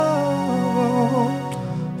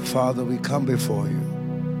Father, we come before you.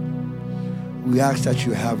 We ask that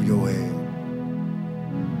you have your way.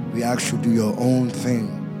 We ask you to do your own thing.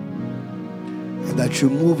 And that you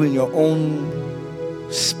move in your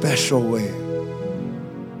own special way.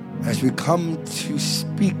 As we come to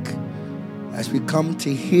speak, as we come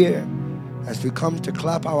to hear, as we come to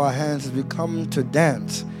clap our hands, as we come to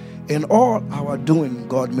dance, in all our doing,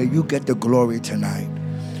 God, may you get the glory tonight.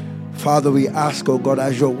 Father, we ask, oh God,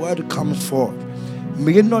 as your word comes forth,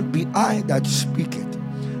 may it not be I that speak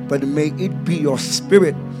it, but may it be your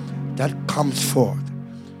spirit that comes forth.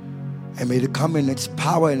 And may it come in its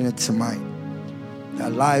power and its might.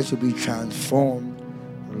 That lives will be transformed,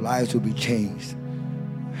 lives will be changed.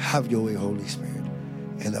 Have your way, Holy Spirit.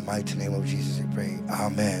 In the mighty name of Jesus, we pray.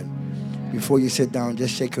 Amen. Before you sit down,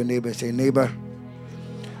 just shake your neighbor and say, neighbor,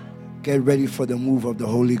 get ready for the move of the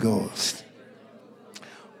Holy Ghost.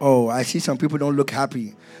 Oh, I see some people don't look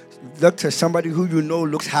happy. Look to somebody who you know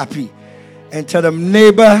looks happy and tell them,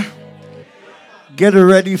 neighbor, get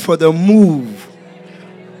ready for the move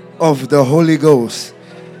of the Holy Ghost.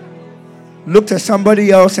 Look to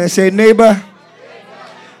somebody else and say, neighbor,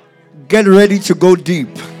 get ready to go deep.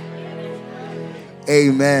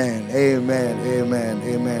 Amen, amen, amen,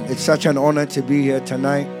 amen. It's such an honor to be here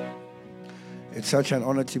tonight. It's such an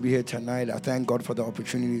honor to be here tonight. I thank God for the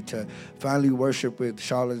opportunity to finally worship with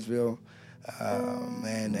Charlottesville,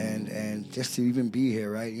 and just to even be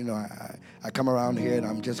here, right? You know, I come around here and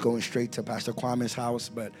I'm just going straight to Pastor Kwame's house,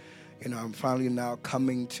 but you know, I'm finally now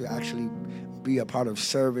coming to actually be a part of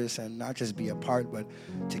service and not just be a part, but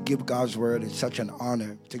to give God's word. It's such an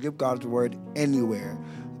honor to give God's word anywhere,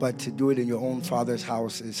 but to do it in your own Father's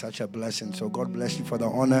house is such a blessing. So God bless you for the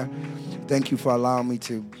honor. Thank you for allowing me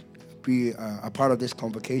to be a part of this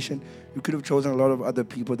convocation. You could have chosen a lot of other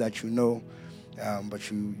people that you know, but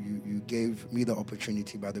you gave me the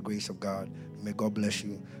opportunity by the grace of God. May God bless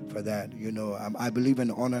you for that. You know, I believe in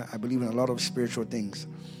honor. I believe in a lot of spiritual things.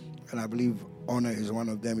 And I believe honor is one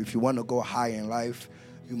of them. If you want to go high in life,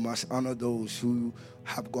 you must honor those who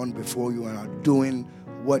have gone before you and are doing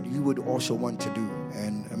what you would also want to do.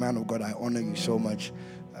 And man of God, I honor you so much.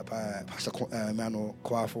 Pastor Emmanuel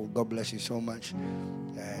Kwafo, God bless you so much.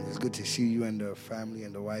 And it's good to see you and the family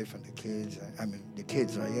and the wife and the kids. I mean, the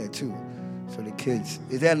kids are here too. So the kids.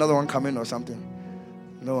 Is there another one coming or something?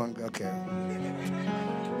 No one? Okay.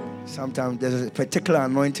 Sometimes there's a particular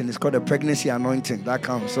anointing. It's called a pregnancy anointing that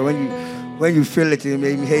comes. So when you feel it,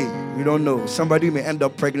 hey, you don't know. Somebody may end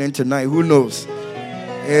up pregnant tonight. Who knows?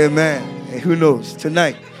 Amen. Who knows?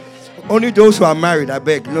 Tonight. Only those who are married, I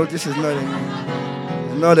beg. No, this is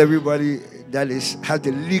not everybody that has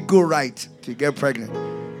the legal right to get pregnant.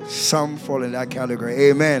 Some fall in that category.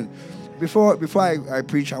 Amen. Before I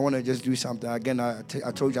preach, I want to just do something. Again, I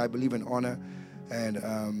told you I believe in honor. And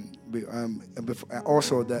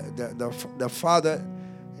also the father,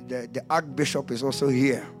 the archbishop is also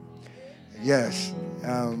here. Yes.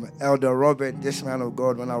 Elder Robert, this man of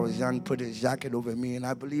God, when I was young, put his jacket over me. And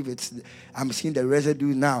I believe I'm seeing the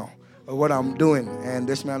residue now of what I'm doing. And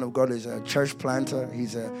this man of God is a church planter.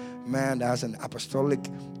 He's a man that has an apostolic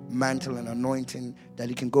mantle and anointing that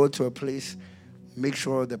he can go to a place, make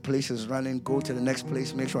sure the place is running, go to the next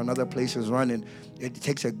place, make sure another place is running. It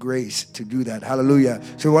takes a grace to do that. Hallelujah.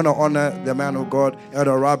 So we want to honor the man of God,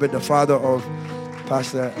 Elder Robert, the father of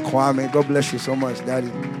Pastor Kwame. God bless you so much,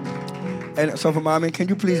 Daddy. And so for Mommy, can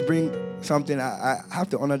you please bring something? I have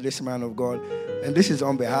to honor this man of God. And this is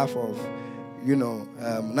on behalf of,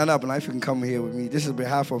 Nana Abuna, if you can come here with me. This is on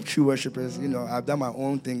behalf of true worshipers. You know, I've done my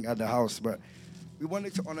own thing at the house, but we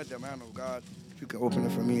wanted to honor the man of God. You can open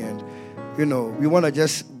it for me. And, we want to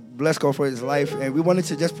just bless God for his life. And we wanted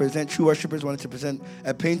to just present, true worshipers wanted to present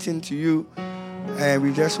a painting to you. And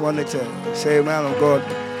we just wanted to say, man of God,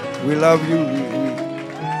 we love you.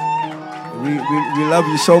 We love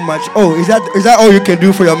you so much. Oh, is that all you can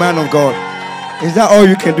do for your man of God? Is that all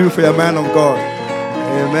you can do for your man of God?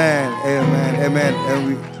 Amen, amen, amen.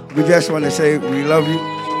 And we just want to say we love you.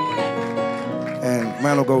 And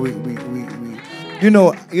man of God,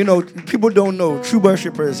 people don't know, true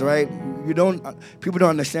worshipers, right? People don't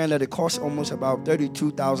understand that it costs almost about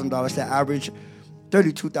 $32,000 to average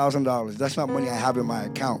 $32,000. That's not money I have in my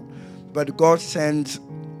account. But God sends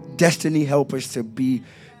destiny helpers to be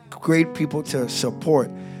great people to support.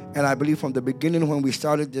 And I believe from the beginning when we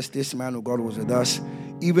started this man of God was with us.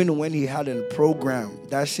 Even when he had a program,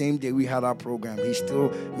 that same day we had our program, he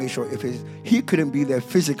still made sure he couldn't be there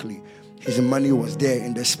physically, his money was there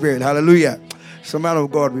in the spirit. Hallelujah. So, man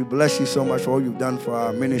of God, we bless you so much for all you've done for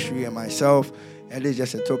our ministry and myself. And it's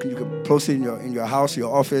just a token. You can post it in your house,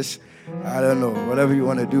 your office. I don't know, whatever you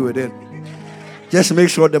want to do with it. Just make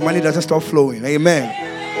sure the money doesn't stop flowing.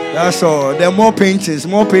 Amen. That's all. There are more paintings,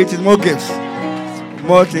 more gifts,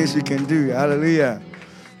 more things we can do. Hallelujah.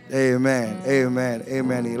 Amen. Amen.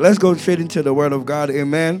 Amen. Let's go straight into the Word of God.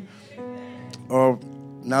 Amen. Or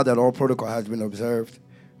now that all protocol has been observed,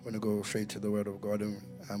 we're going to go straight to the Word of God.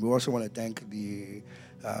 And we also want to thank the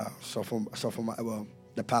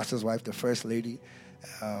the pastor's wife, the First Lady,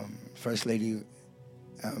 Evelyn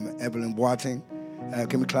Boateng.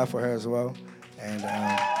 Can we clap for her as well? And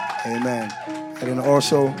amen. And then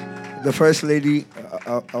also the First Lady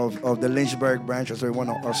of the Lynchburg branch. So we want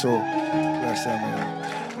to also bless them.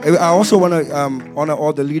 I also want to honor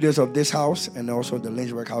all the leaders of this house and also the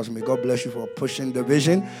Lynchburg house. May God bless you for pushing the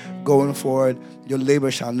vision going forward. Your labor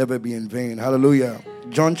shall never be in vain. Hallelujah.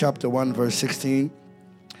 John chapter 1 verse 16.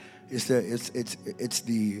 It's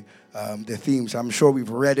the theme. So I'm sure we've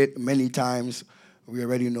read it many times. We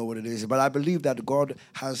already know what it is. But I believe that God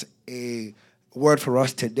has a word for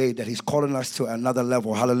us today, that He's calling us to another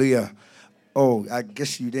level. Hallelujah. Oh, I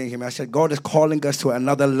guess you didn't hear me. I said God is calling us to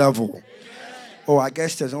another level. Oh, I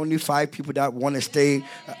guess there's only 5 people that want to stay.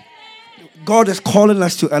 God is calling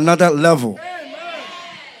us to another level.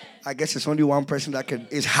 I guess it's only one person that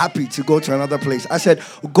is happy to go to another place. I said,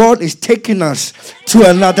 God is taking us to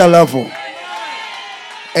another level.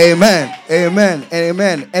 Amen. Amen.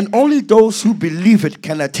 Amen. And only those who believe it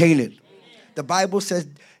can attain it. The Bible says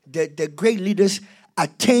that the great leaders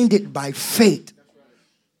attained it by faith.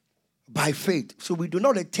 By faith. So we do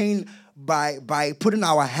not attain by putting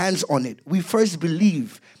our hands on it. We first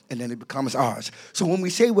believe, and then it becomes ours. So when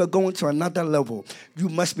we say we're going to another level, you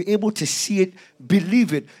must be able to see it,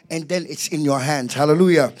 believe it, and then it's in your hands.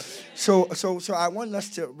 Hallelujah. So I want us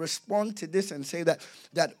to respond to this and say that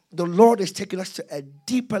the Lord is taking us to a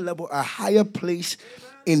deeper level, a higher place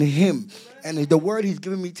in Him. And the word He's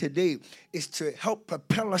giving me today is to help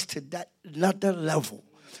propel us to that another level.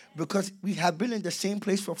 Because we have been in the same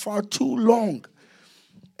place for far too long.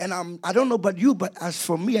 And I don't know about you, but as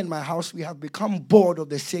for me and my house, we have become bored of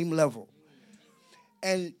the same level.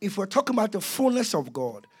 And if we're talking about the fullness of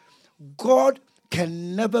God, God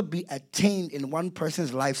can never be attained in one person's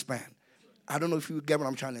lifespan. I don't know if you get what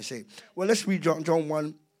I'm trying to say. Well, let's read John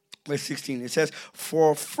 1, verse 16. It says,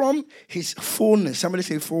 for from His fullness, somebody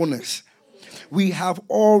say fullness, we have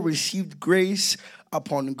all received grace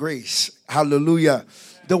upon grace. Hallelujah.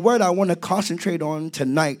 The word I want to concentrate on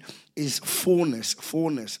tonight is fullness.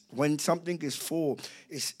 Fullness. When something is full,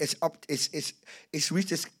 it's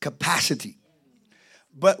reached its capacity.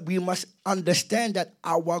 But we must understand that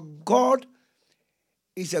our God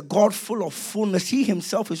is a God full of fullness. He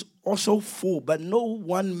Himself is also full, but no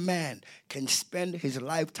one man can spend his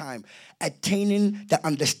lifetime attaining the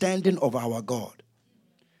understanding of our God.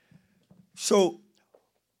 So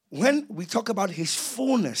when we talk about His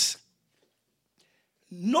fullness,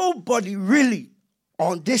 nobody really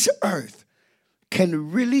on this earth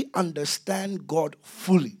can really understand God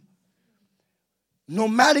fully. No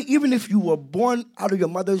matter, even if you were born out of your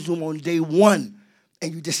mother's womb on day 1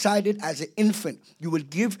 and you decided as an infant you would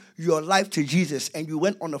give your life to Jesus and you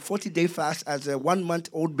went on a 40-day fast as a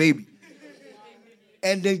 1-month-old baby.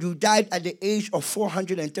 And then you died at the age of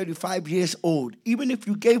 435 years old. Even if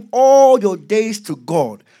you gave all your days to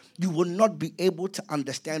God, you will not be able to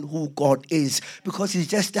understand who God is because He's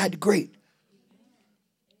just that great.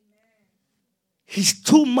 He's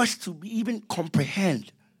too much to even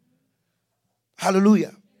comprehend.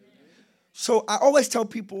 Hallelujah. So I always tell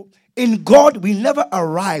people, in God, we never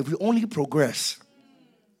arrive, we only progress.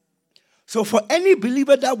 So for any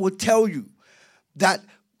believer that will tell you that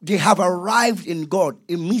they have arrived in God,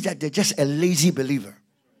 it means that they're just a lazy believer.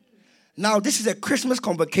 Now, this is a Christmas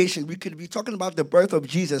convocation. We could be talking about the birth of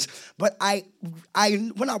Jesus. But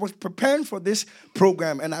when I was preparing for this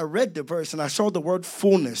program and I read the verse and I saw the word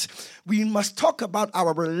fullness, we must talk about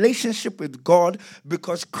our relationship with God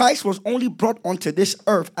because Christ was only brought onto this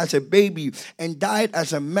earth as a baby and died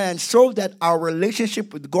as a man so that our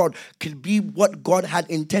relationship with God could be what God had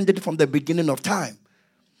intended from the beginning of time.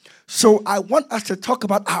 So I want us to talk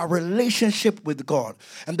about our relationship with God.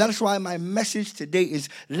 And that's why my message today is,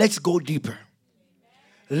 let's go deeper.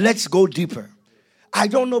 Let's go deeper. I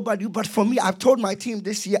don't know about you, but for me, I've told my team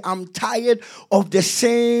this year, I'm tired of the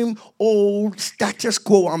same old status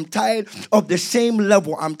quo. I'm tired of the same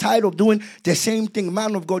level. I'm tired of doing the same thing.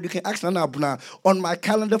 Man of God, you can ask Nana Abuna. On my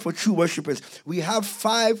calendar for true worshipers, we have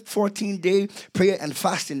 5 14-day prayer and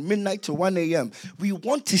fasting, midnight to 1 a.m. We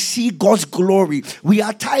want to see God's glory. We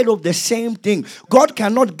are tired of the same thing. God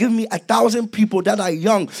cannot give me 1,000 people that are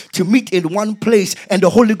young to meet in one place and the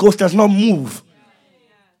Holy Ghost does not move.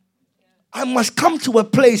 I must come to a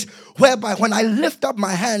place whereby when I lift up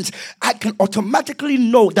my hands, I can automatically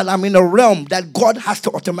know that I'm in a realm that God has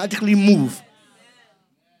to automatically move.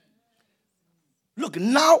 Look,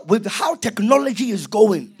 now with how technology is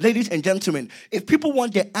going, ladies and gentlemen, if people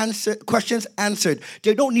want their questions answered,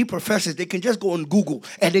 they don't need professors. They can just go on Google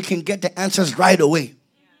and they can get the answers right away.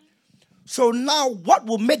 So now what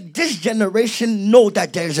will make this generation know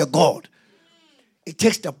that there is a God? It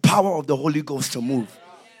takes the power of the Holy Ghost to move.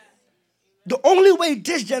 The only way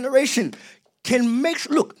this generation can make...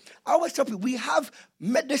 Look, I always tell people, we have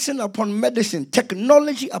medicine upon medicine,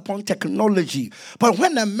 technology upon technology. But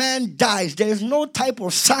when a man dies, there is no type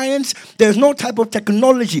of science, there is no type of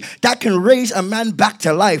technology that can raise a man back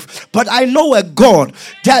to life. But I know a God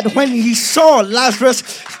that when he saw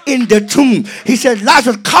Lazarus in the tomb, he said,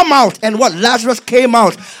 Lazarus, come out. And what? Lazarus came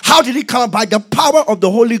out. How did he come out? By the power of the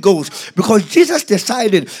Holy Ghost. Because Jesus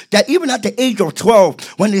decided that even at the age of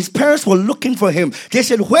 12, when his parents were looking for him, they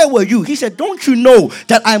said, where were you? He said, don't you know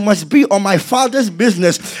that I must be on my Father's business?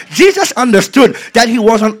 Jesus understood that he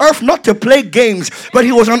was on earth not to play games, but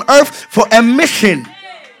he was on earth for a mission.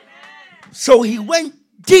 So he went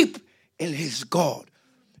deep in his God,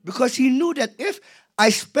 because he knew that if I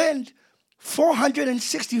spend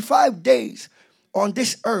 465 days on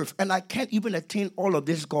this earth and I can't even attain all of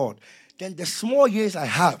this God, then the small years I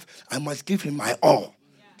have, I must give him my all.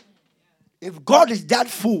 If God is that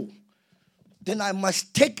full, then I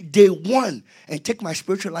must take day one and take my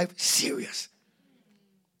spiritual life serious.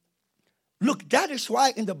 Look, that is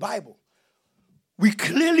why in the Bible, we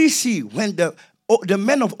clearly see when the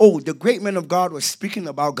men of old, the great men of God, were speaking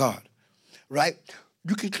about God, right?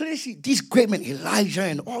 You can clearly see these great men, Elijah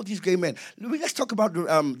and all these great men. Let's talk about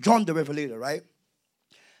John the Revelator, right?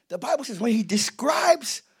 The Bible says when he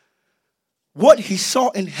describes what he saw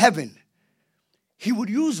in heaven, he would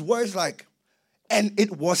use words like, and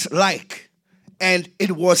it was like, and it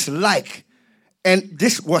was like, and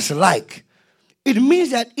this was like. It means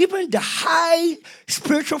that even the high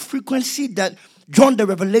spiritual frequency that John the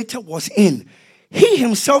Revelator was in, he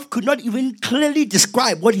himself could not even clearly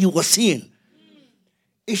describe what he was seeing.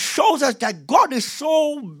 It shows us that God is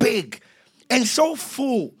so big and so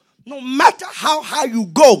full. No matter how high you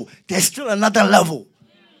go, there's still another level.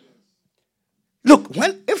 Look,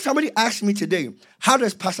 if somebody asks me today, how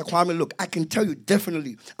does Pastor Kwame look? I can tell you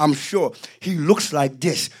definitely, I'm sure, he looks like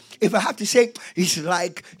this. If I have to say, he's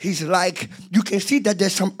like, you can see that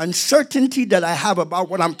there's some uncertainty that I have about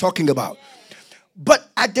what I'm talking about. But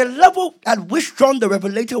at the level at which John the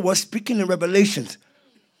Revelator was speaking in Revelations,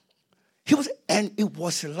 and it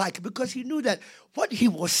was like, because he knew that what he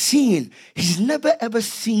was seeing, he's never ever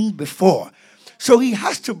seen before. So he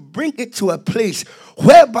has to bring it to a place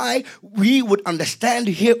whereby we would understand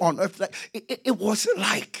here on earth. Like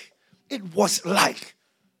it was like.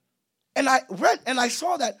 And I read and I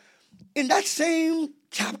saw that in that same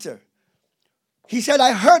chapter, he said,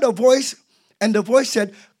 I heard a voice, and the voice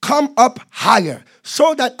said, come up higher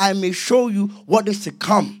so that I may show you what is to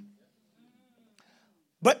come.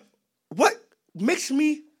 But what makes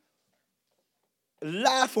me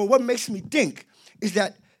laugh, or what makes me think, is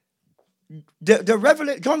that John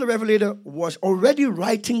the Revelator was already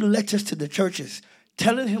writing letters to the churches,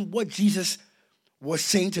 telling him what Jesus was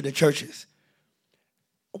saying to the churches.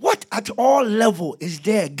 What at all level is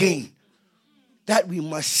there again that we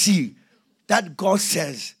must see that God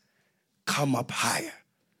says, come up higher?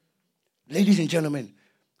 Ladies and gentlemen,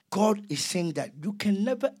 God is saying that you can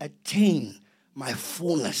never attain my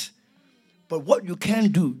fullness. But what you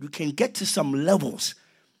can do, you can get to some levels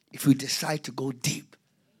if you decide to go deep.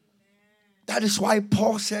 That is why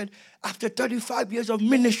Paul said, after 35 years of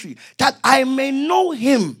ministry, that I may know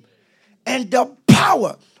him and the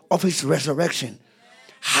power of his resurrection.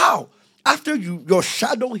 How? After your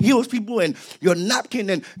shadow heals people and your napkin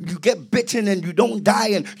and you get bitten and you don't die,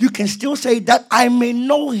 and you can still say that I may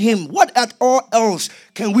know him. What at all else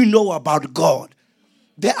can we know about God?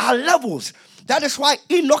 There are levels. That is why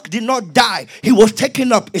Enoch did not die. He was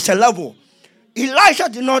taken up. It's a level. Elijah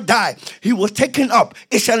did not die. He was taken up.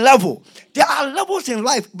 It's a level. There are levels in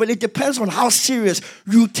life, but it depends on how serious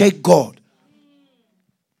you take God.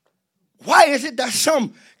 Why is it that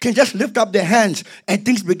some can just lift up their hands and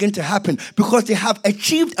things begin to happen? Because they have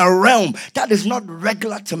achieved a realm that is not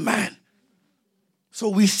regular to man. So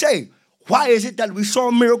we say, why is it that we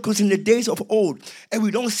saw miracles in the days of old and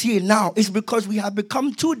we don't see it now? It's because we have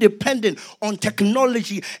become too dependent on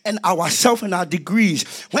technology and ourselves and our degrees.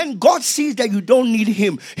 When God sees that you don't need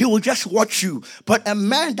him, he will just watch you. But a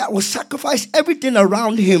man that will sacrifice everything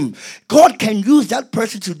around him, God can use that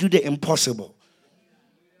person to do the impossible.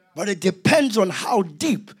 But it depends on how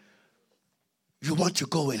deep you want to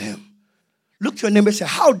go in him. Look to your neighbor and say,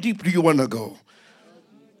 how deep do you want to go?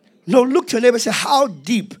 No, look to your neighbor and say, how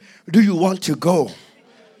deep do you want to go?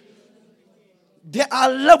 There are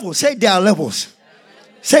levels. Say there are levels.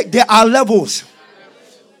 Say there are levels.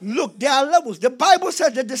 Look, there are levels. The Bible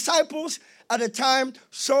says the disciples at the time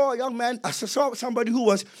saw a young man, saw somebody who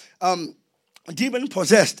was demon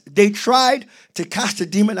possessed. They tried to cast the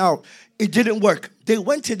demon out. It didn't work. They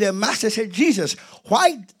went to their master and said, Jesus,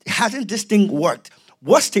 why hasn't this thing worked?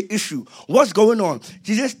 What's the issue? What's going on?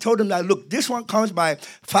 Jesus told them that, look, this one comes by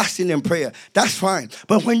fasting and prayer. That's fine.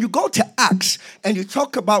 But when you go to Acts and you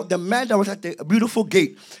talk about the man that was at the beautiful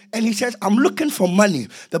gate, and he says, I'm looking for money.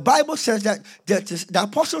 The Bible says that the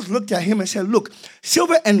apostles looked at him and said, look,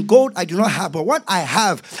 silver and gold I do not have, but what I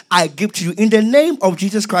have, I give to you. In the name of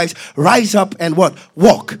Jesus Christ, rise up and what?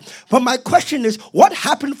 Walk. But my question is, what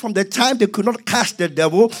happened from the time they could not cast the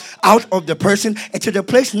devil out of the person and to the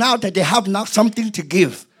place now that they have now something to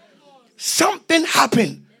give? Something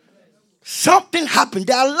happened. Something happened.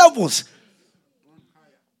 There are levels.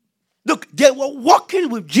 Look, they were walking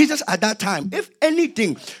with Jesus at that time. If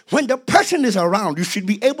anything, when the person is around, you should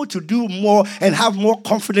be able to do more and have more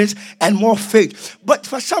confidence and more faith. But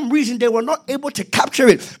for some reason, they were not able to capture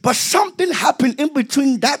it. But something happened in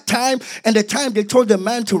between that time and the time they told the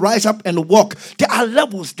man to rise up and walk. There are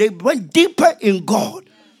levels. They went deeper in God.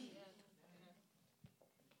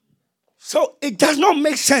 So it does not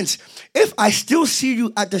make sense if I still see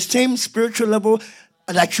you at the same spiritual level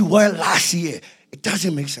that you were last year. It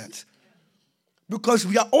doesn't make sense. Because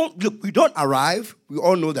we don't arrive. We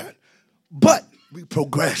all know that. But we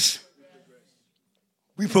progress.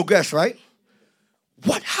 We progress, right?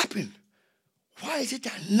 What happened? Why is it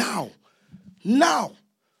that now,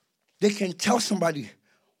 they can tell somebody,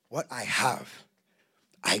 what I have,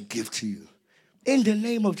 I give to you. In the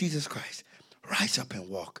name of Jesus Christ, rise up and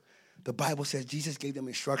walk. The Bible says Jesus gave them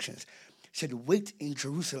instructions. He said, wait in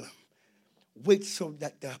Jerusalem. Wait so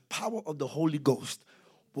that the power of the Holy Ghost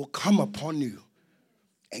will come upon you.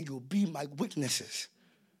 And you'll be my witnesses.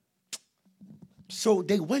 So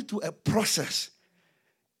they went through a process.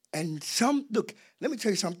 And look, let me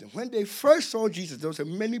tell you something. When they first saw Jesus, there were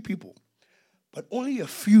many people. But only a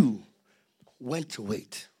few went to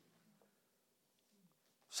wait.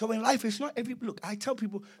 So in life, it's not look, I tell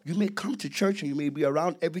people, you may come to church and you may be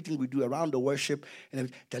around everything we do, around the worship, and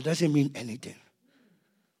everything. That doesn't mean anything.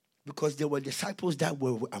 Because there were disciples that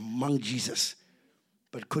were among Jesus,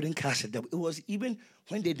 but couldn't cast it. It was even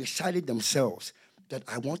when they decided themselves that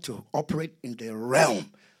I want to operate in the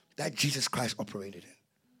realm that Jesus Christ operated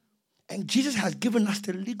in. And Jesus has given us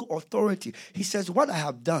the legal authority. He says, what I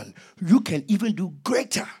have done, you can even do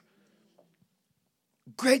greater.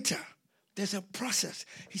 Greater. There's a process.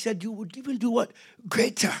 He said, you would even do what?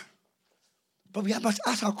 Greater. But we must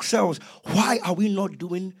ask ourselves, why are we not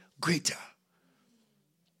doing greater?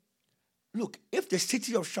 Look, if the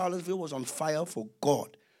city of Charlottesville was on fire for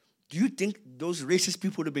God, do you think those racist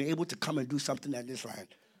people would have been able to come and do something like this, Ryan?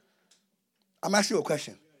 I'm asking you a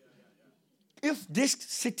question. If this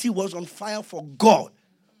city was on fire for God,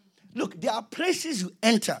 look, there are places you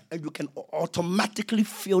enter and you can automatically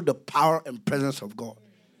feel the power and presence of God.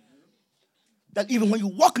 That even when you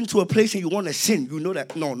walk into a place and you want to sin, you know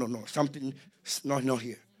that, no, something is not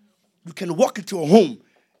here. You can walk into a home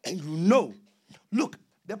and you know. Look,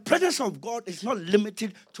 the presence of God is not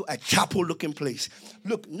limited to a chapel-looking place.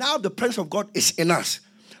 Look, now the presence of God is in us,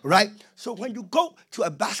 right? So when you go to a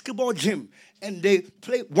basketball gym and they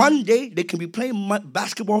play, one day they can be playing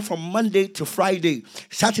basketball from Monday to Friday.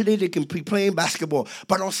 Saturday they can be playing basketball.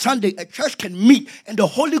 But on Sunday, a church can meet and the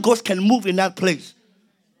Holy Ghost can move in that place.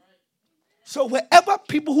 So wherever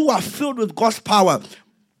people who are filled with God's power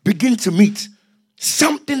begin to meet,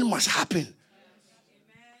 something must happen.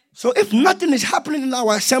 So if nothing is happening in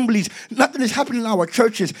our assemblies, nothing is happening in our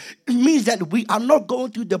churches, it means that we are not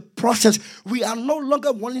going through the process. We are no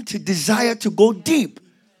longer wanting to desire to go deep.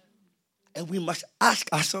 And we must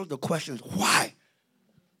ask ourselves the questions, why?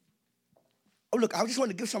 Oh, look, I just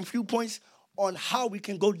want to give some few points on how we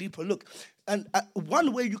can go deeper. Look, and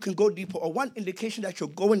one way you can go deeper, or one indication that you're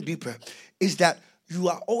going deeper, is that you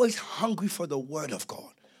are always hungry for the word of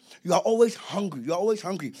God. You are always hungry. You're always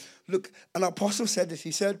hungry. Look, an apostle said this.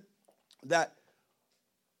 He said that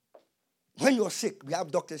when you're sick, we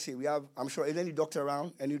have doctors here. We have, I'm sure, is any doctor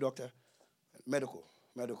around? Any doctor? Medical.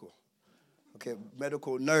 Okay,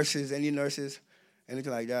 medical, nurses, any nurses,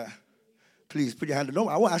 anything like that. Please, put your hand up. No,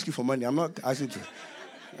 I won't ask you for money. I'm not asking you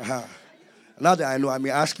to. Now that I know, I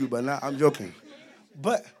may ask you, but now I'm joking.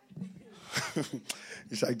 But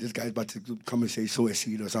it's like this guy's about to come and say, sow a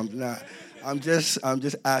seed or something. Nah, I'm just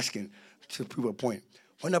asking to prove a point.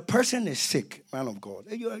 When a person is sick, man of God,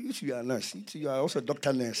 you are a nurse. You are also a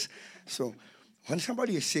doctor nurse. So when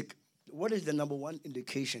somebody is sick, what is the number one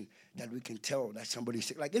indication that we can tell that somebody is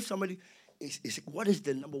sick? Like if somebody is sick, what is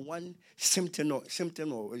the number one symptom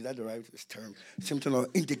or is that the right term? Symptom or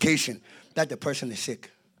indication that the person is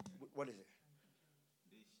sick? What is it?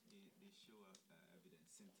 They show evident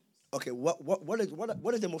symptoms. Okay,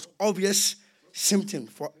 what is the most obvious symptom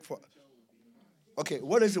for okay,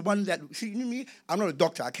 what is the one that, see, me, I'm not a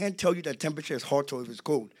doctor. I can't tell you the temperature is hot or if it's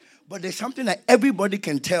cold. But there's something that everybody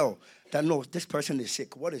can tell that, no, this person is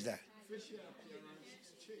sick. What is that?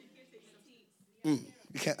 You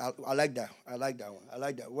can't, I like that. I like that one. I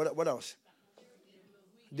like that. What else?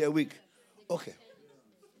 They're weak. Okay.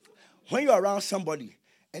 When you're around somebody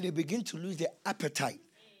and they begin to lose their appetite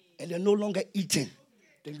and they're no longer eating,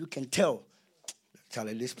 then you can tell,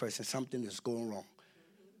 Charlie, this person, something is going wrong.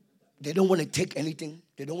 They don't want to take anything.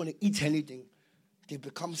 They don't want to eat anything. They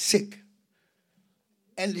become sick.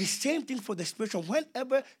 And the same thing for the spiritual.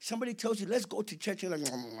 Whenever somebody tells you, let's go to church, you're like,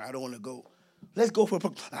 I don't want to go. Let's go for a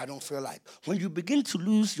program. I don't feel like. When you begin to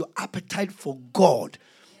lose your appetite for God,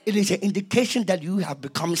 it is an indication that you have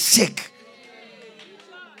become sick.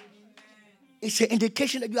 It's an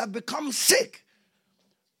indication that you have become sick.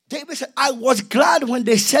 David said, I was glad when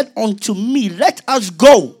they said unto me, let us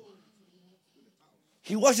go.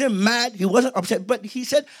 He wasn't mad. He wasn't upset. But he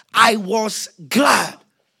said, I was glad.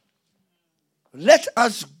 Let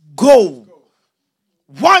us go.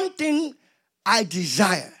 One thing I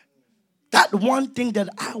desire. That one thing that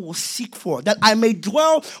I will seek for. That I may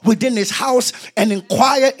dwell within his house and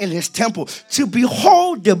inquire in his temple. To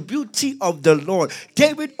behold the beauty of the Lord.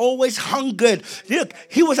 David always hungered. Look,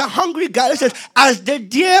 he was a hungry guy. It says, as the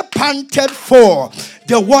deer panted for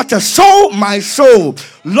the water, so my soul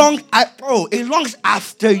it longs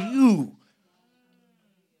after you.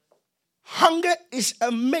 Hunger is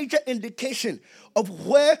a major indication of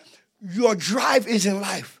where your drive is in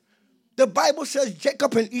life. The Bible says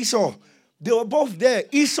Jacob and Esau, they were both there.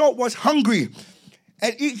 Esau was hungry.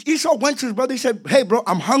 And Esau went to his brother. He said, hey, bro,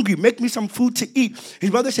 I'm hungry. Make me some food to eat. His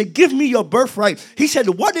brother said, give me your birthright. He said,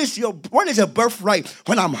 what is a birthright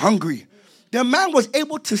when I'm hungry? The man was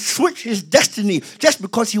able to switch his destiny just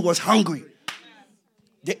because he was hungry.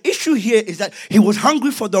 The issue here is that he was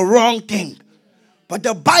hungry for the wrong thing. But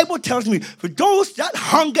the Bible tells me, for those that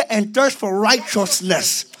hunger and thirst for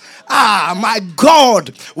righteousness, my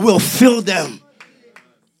God will fill them.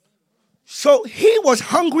 So he was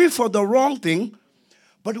hungry for the wrong thing,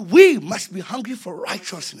 but we must be hungry for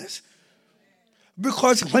righteousness.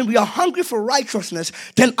 Because when we are hungry for righteousness,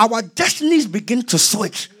 then our destinies begin to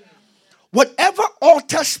switch. Whatever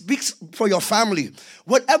altar speaks for your family,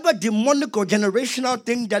 whatever demonic or generational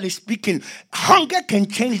thing that is speaking, hunger can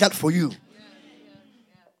change that for you.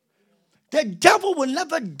 The devil will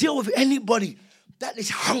never deal with anybody that is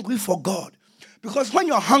hungry for God. Because when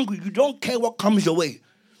you're hungry, you don't care what comes your way.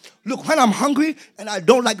 Look, when I'm hungry and I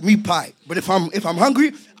don't like meat pie, but if I'm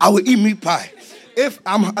hungry, I will eat meat pie. If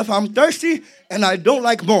I'm thirsty and I don't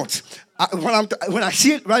like malt, when I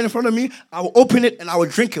see it right in front of me, I will open it and I will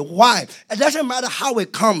drink it. Why? It doesn't matter how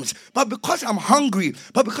it comes. But because I'm hungry,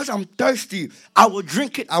 but because I'm thirsty, I will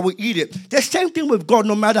drink it, I will eat it. The same thing with God.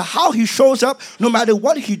 No matter how he shows up, no matter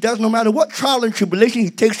what he does, no matter what trial and tribulation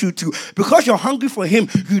he takes you to, because you're hungry for him,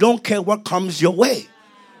 you don't care what comes your way.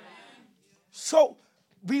 So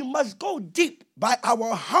we must go deep by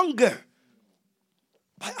our hunger.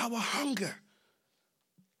 By our hunger.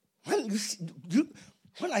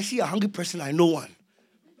 When I see a hungry person, I know one.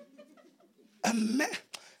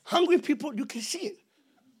 Hungry people, you can see it.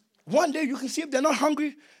 One day you can see if they're not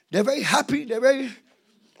hungry, they're very happy, they're very,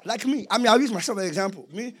 like me. I mean, I'll use myself as an example.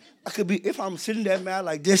 Me, I could be, if I'm sitting there, man,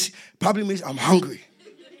 like this, probably means I'm hungry.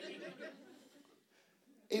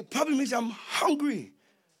 It probably means I'm hungry.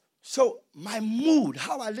 So my mood,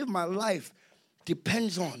 how I live my life,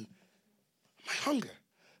 depends on my hunger.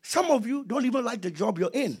 Some of you don't even like the job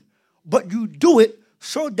you're in, but you do it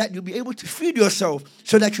so that you'll be able to feed yourself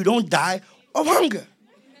so that you don't die of hunger.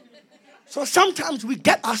 So sometimes we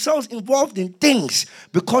get ourselves involved in things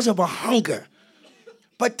because of a hunger.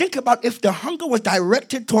 But think about if the hunger was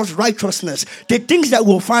directed towards righteousness, the things that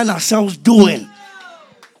we'll find ourselves doing.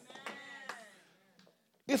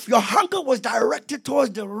 If your hunger was directed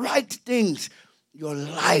towards the right things, your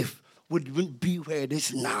life wouldn't be where it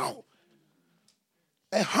is now.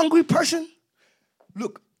 A hungry person,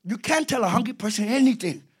 look, you can't tell a hungry person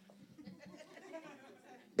anything.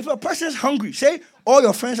 If a person is hungry, say all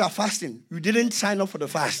your friends are fasting. You didn't sign up for the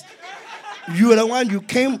fast. You are the one, you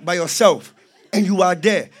came by yourself and you are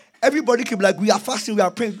there. Everybody keep like, we are fasting, we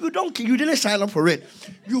are praying. You didn't sign up for it.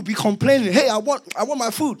 You'll be complaining, hey, I want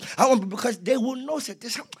my food. Because they will know that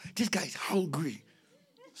this guy is hungry.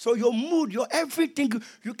 So your mood, your everything,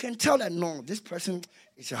 you can tell that, no, this person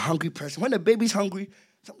is a hungry person. When the baby's hungry,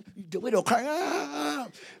 the way they'll cry,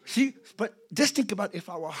 See, but just think about if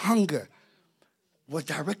our hunger was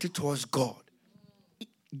directed towards God,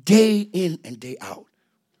 day in and day out,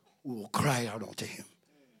 we will cry out unto him.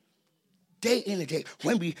 Day in and day.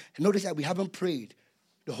 When we notice that we haven't prayed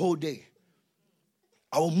the whole day,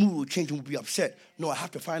 our mood will change and we'll be upset. No, I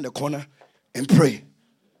have to find a corner and pray.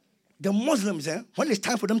 The Muslims, when it's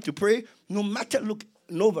time for them to pray, no matter, look,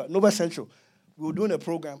 Nova Central, we were doing a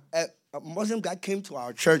program. A Muslim guy came to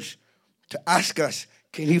our church to ask us,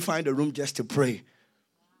 can he find a room just to pray?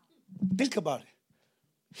 Think about it.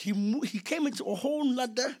 He came into a whole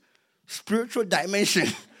nother spiritual dimension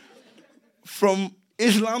from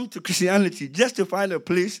Islam to Christianity just to find a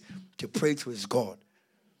place to pray to his God.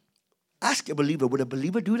 Ask a believer, would a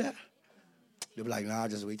believer do that? They'll be like, nah,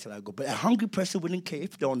 just wait till I go. But a hungry person wouldn't care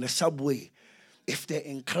if they're on the subway, if they're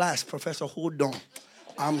in class. Professor, hold on.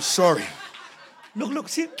 I'm sorry. Look,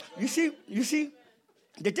 see, you see,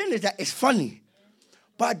 the thing is that it's funny,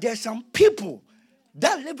 but there's some people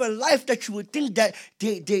that live a life that you would think that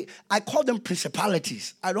I call them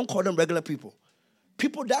principalities. I don't call them regular people.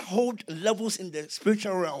 People that hold levels in the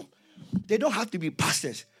spiritual realm. They don't have to be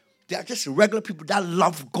pastors. They are just regular people that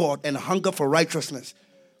love God and hunger for righteousness.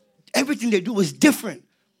 Everything they do is different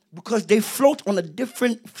because they float on a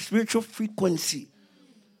different spiritual frequency.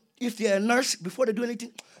 If they're a nurse, before they do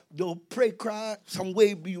anything, they'll pray, cry some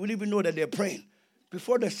way, but you wouldn't even know that they're praying.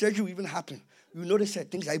 Before the surgery will even happen, you notice that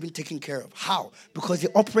things are even taken care of. How? Because they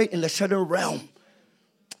operate in a certain realm.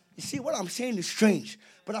 You see, what I'm saying is strange,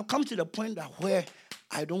 but I've come to the point that where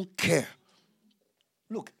I don't care.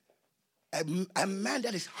 Look, a man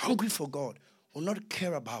that is hungry for God will not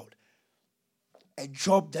care about a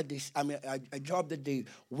job that they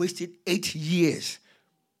wasted 8 years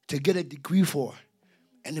to get a degree for.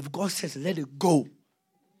 And if God says, let it go,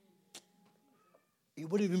 it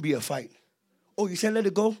wouldn't even be a fight. Oh, you said let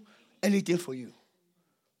it go? Anything for you.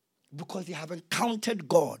 Because they have encountered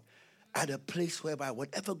God at a place whereby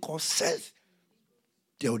whatever God says,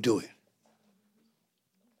 they'll do it.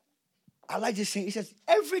 I like this saying. He says,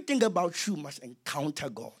 everything about you must encounter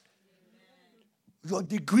God. Your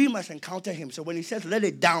degree must encounter him. So when he says, let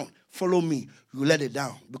it down, follow me, you let it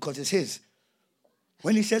down because it's his.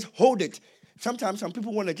 When he says, hold it, sometimes some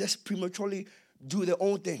people want to just prematurely do their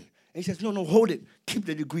own thing. And he says, no, hold it. Keep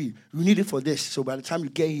the degree. You need it for this. So by the time you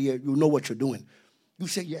get here, you know what you're doing. You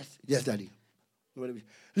say, yes, daddy.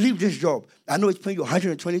 Leave this job. I know it's paying you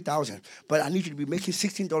 $120,000, but I need you to be making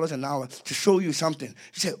 $16 an hour to show you something.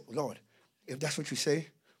 You say, Lord, if that's what you say,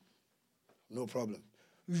 no problem.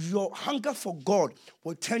 Your hunger for God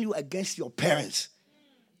will turn you against your parents.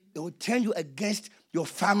 It will turn you against your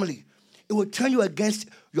family. It will turn you against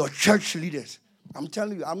your church leaders. I'm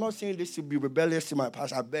telling you, I'm not saying this to be rebellious to my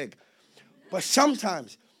past, I beg. But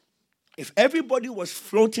sometimes, if everybody was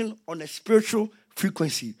floating on a spiritual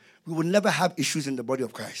frequency, we would never have issues in the body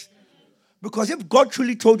of Christ. Because if God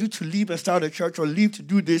truly told you to leave and start a church or leave to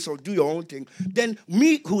do this or do your own thing, then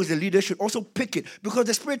me, who is the leader, should also pick it because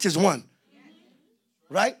the Spirit is one.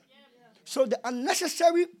 Right? So the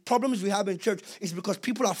unnecessary problems we have in church is because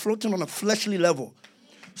people are floating on a fleshly level.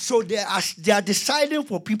 So they are deciding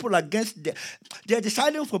for people they are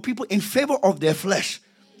deciding for people in favor of their flesh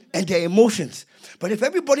and their emotions. But if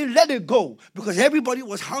everybody let it go because everybody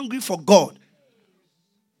was hungry for God,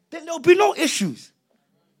 then there'll be no issues.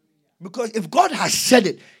 Because if God has said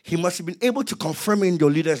it, he must have been able to confirm it in your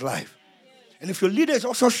leader's life. And if your leader is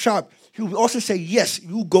also sharp, he will also say, yes,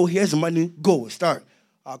 you go, here's the money, go, start.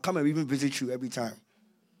 I'll come and even visit you every time.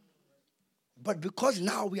 But because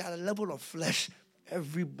now we are at a level of flesh,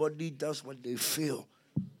 everybody does what they feel.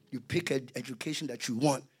 You pick an education that you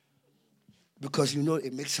want because you know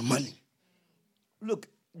it makes money. Look,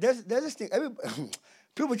 there's this thing.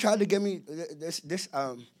 People try to get me this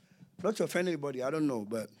not to offend anybody, I don't know,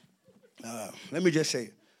 but let me just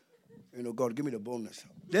say, God, give me the boldness.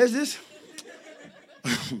 There's this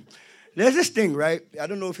thing, right? I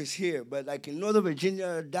don't know if it's here, but like in Northern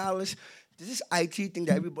Virginia, Dallas, there's this IT thing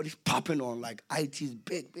that everybody's popping on. Like IT is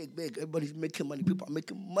big. Everybody's making money. People are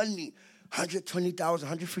making money. 120,000,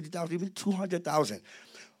 150,000, even 200,000.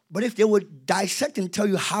 But if they would dissect and tell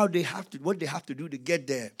you what they have to do to get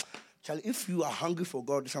there, Charlie, if you are hungry for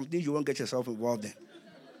God, some things you won't get yourself involved in.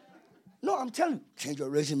 No, I'm telling you, change your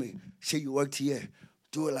resume. Say you worked here.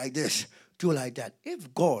 Do it like this. Do it like that.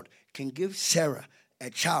 If God can give Sarah a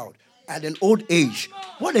child at an old age,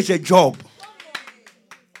 what is a job?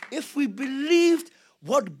 If we believed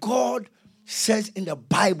what God says in the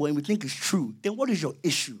Bible and we think it's true, then what is your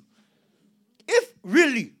issue? If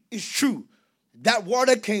really it's true that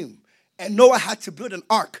water came and Noah had to build an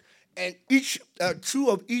ark and two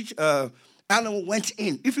of each animal went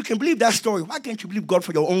in, if you can believe that story, why can't you believe God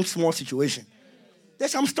for your own small situation?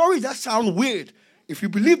 There's some stories that sound weird. If you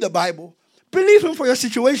believe the Bible, believe him for your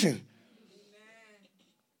situation.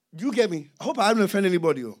 Do you get me? I hope I haven't offended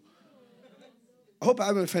anybody. I hope I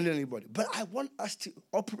haven't offended anybody. But I want us to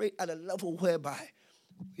operate at a level whereby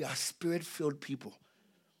we are spirit-filled people,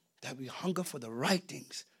 that we hunger for the right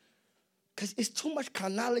things. Because it's too much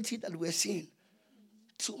carnality that we're seeing.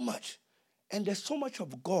 Too much. And there's so much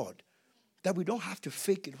of God that we don't have to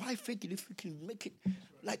fake it. Why fake it if we can make it?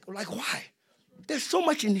 Like why? There's so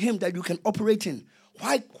much in him that you can operate in.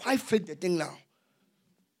 Why fake the thing now?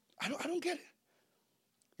 I don't get it.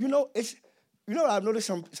 I've noticed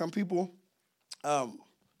some people,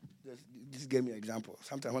 just gave me an example.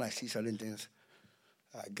 Sometimes when I see certain things,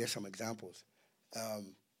 I get some examples.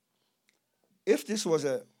 If this was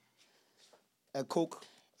a Coke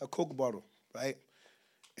bottle, right,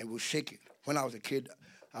 and we'll shake it. When I was a kid,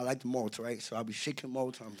 I liked malt, right? So I'll be shaking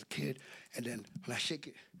malt when I was a kid, and then when I shake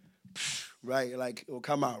it, right, like it will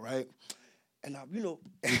come out, right? And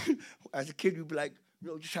as a kid, you'd be like,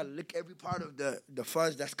 just try to lick every part of the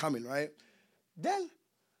fuzz that's coming, right? Then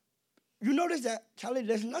you notice that, Charlie,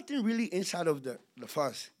 there's nothing really inside of the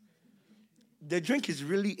fuzz. The drink is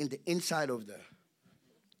really in the inside of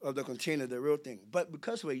the container, the real thing. But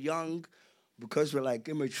because we're young, because we're like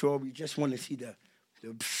immature, we just want to see the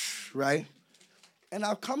right? And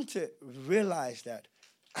I've come to realize that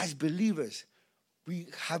as believers,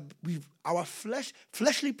 our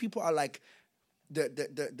fleshly people are like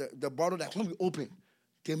the bottle that when we open,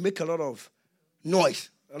 they make a lot of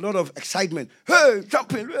noise, a lot of excitement. Hey,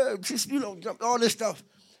 jumping, jump, all this stuff.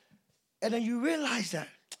 And then you realize that,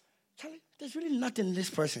 Charlie, there's really nothing in this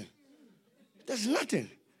person. There's nothing.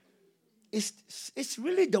 It's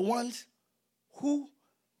really the ones who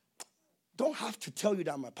don't have to tell you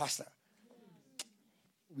that I'm a pastor.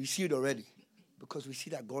 We see it already because we see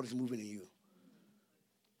that God is moving in you.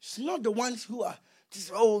 It's not the ones who are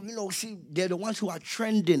just, they're the ones who are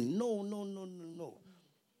trending. No.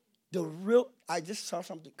 I just saw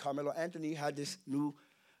something. Carmelo Anthony had this new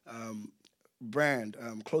brand,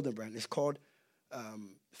 clothing brand. It's called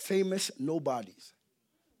Famous Nobodies.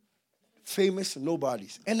 Famous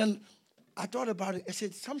Nobodies. And then I thought about it. I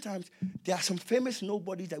said, sometimes there are some famous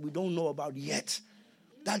nobodies that we don't know about yet,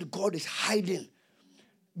 that God is hiding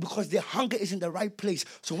because their hunger is in the right place.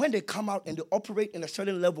 So when they come out and they operate in a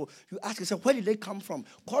certain level, you ask yourself, where did they come from?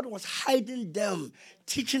 God was hiding them,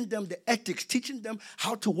 teaching them the ethics, teaching them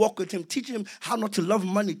how to walk with him, teaching them how not to love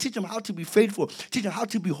money, teaching them how to be faithful, teaching them how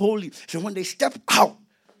to be holy. So when they step out,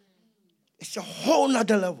 it's a whole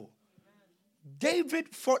nother level.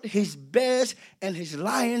 David fought his bears and his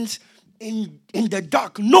lions in the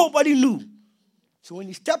dark. Nobody knew. So when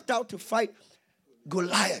he stepped out to fight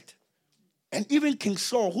Goliath, and even King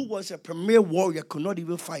Saul, who was a premier warrior, could not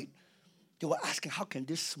even fight. They were asking, how can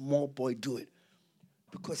this small boy do it?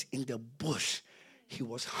 Because in the bush, he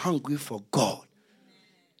was hungry for God.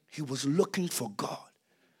 He was looking for God.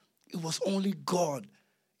 It was only God.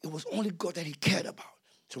 It was only God that he cared about.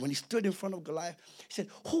 So when he stood in front of Goliath, he said,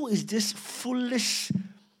 who is this foolish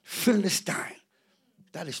Philistine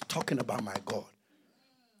that is talking about my God?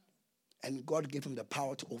 And God gave him the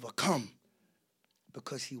power to overcome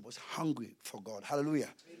because he was hungry for God. Hallelujah.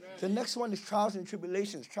 Amen. The next one is trials and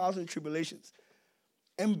tribulations. Trials and tribulations.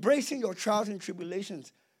 Embracing your trials and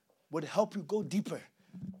tribulations would help you go deeper.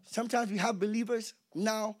 Sometimes we have believers,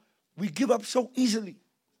 now we give up so easily.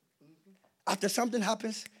 After something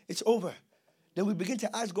happens, it's over. Then we begin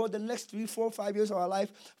to ask God the next 3, 4, 5 years of our life,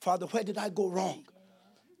 Father, where did I go wrong?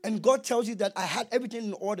 And God tells you that I had everything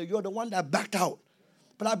in order. You're the one that backed out.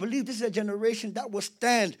 But I believe this is a generation that will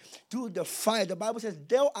stand through the fire. The Bible says,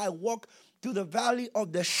 though I walk through the valley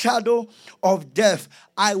of the shadow of death,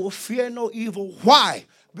 I will fear no evil. Why?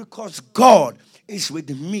 Because God is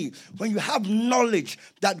with me. When you have knowledge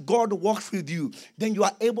that God walks with you, then you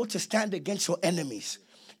are able to stand against your enemies.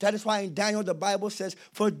 That is why in Daniel, the Bible says,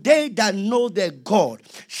 for they that know their God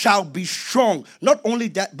shall be strong. Not only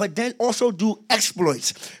that, but then also do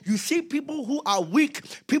exploits. You see people who are weak,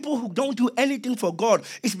 people who don't do anything for God,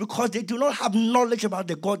 it's because they do not have knowledge about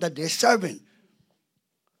the God that they're serving.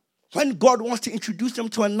 When God wants to introduce them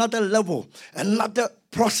to another level, another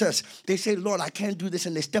process. They say, Lord, I can't do this,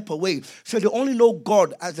 and they step away. So they only know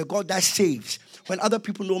God as the God that saves. When other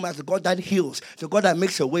people know him as the God that heals, the God that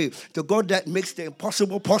makes a way, the God that makes the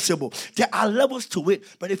impossible possible. There are levels to it.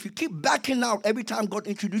 But if you keep backing out every time God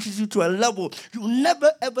introduces you to a level, you will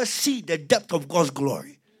never ever see the depth of God's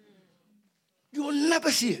glory. You will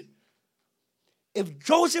never see it. If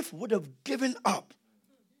Joseph would have given up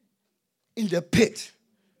in the pit,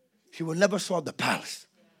 he would never saw the palace.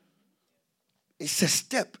 It's a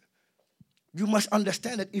step. You must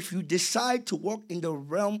understand that if you decide to walk in the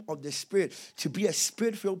realm of the Spirit, to be a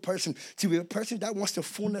Spirit-filled person, to be a person that wants the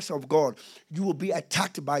fullness of God, you will be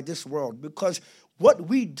attacked by this world, because what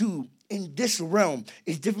we do in this realm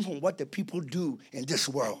is different from what the people do in this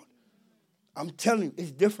world. I'm telling you,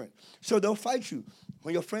 it's different. So they'll fight you.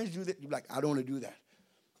 When your friends do that, you're like, I don't want to do that.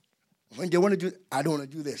 When they want to do, I don't want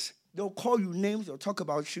to do this. They'll call you names. They'll talk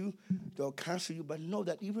about you. They'll cancel you. But know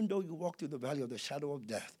that even though you walk through the valley of the shadow of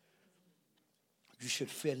death, you should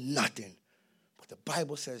fear nothing. But the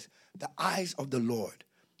Bible says the eyes of the Lord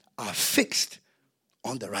are fixed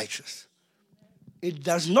on the righteous. It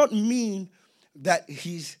does not mean that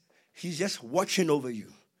he's just watching over you.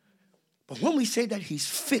 But when we say that he's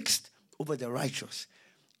fixed over the righteous,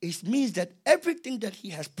 it means that everything that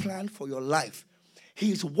he has planned for your life,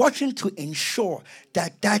 he is watching to ensure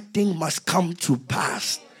that that thing must come to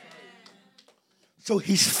pass. So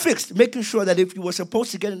he's fixed, making sure that if you were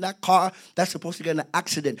supposed to get in that car, that's supposed to get in an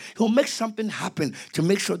accident, he'll make something happen to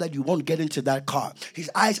make sure that you won't get into that car. His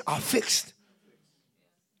eyes are fixed.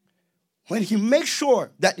 When he makes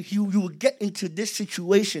sure that you will get into this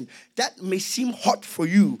situation that may seem hot for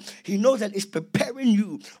you, he knows that it's preparing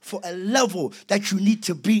you for a level that you need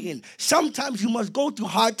to be in. Sometimes you must go through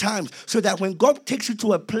hard times so that when God takes you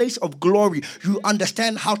to a place of glory, you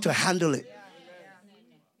understand how to handle it.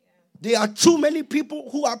 There are too many people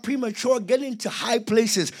who are premature getting to high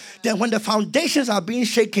places. Then when the foundations are being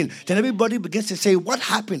shaken, then everybody begins to say, what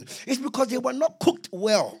happened? It's because they were not cooked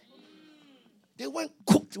well. They weren't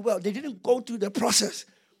cooked well. They didn't go through the process.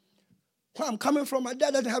 Where I'm coming from, my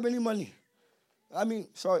dad doesn't have any money.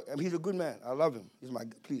 He's a good man. I love him.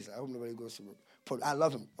 Please, I hope nobody goes to I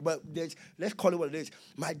love him. But let's call it what it is.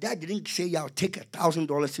 My dad didn't say, I'll take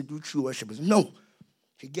 $1,000 to do true worship. No.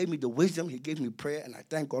 He gave me the wisdom. He gave me prayer, and I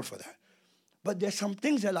thank God for that. But there's some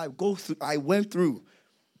things that I went through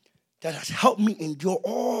that has helped me endure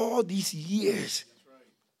all these years.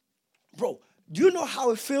 Bro, do you know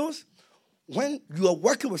how it feels when you are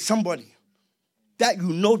working with somebody that you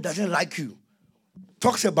know doesn't like you,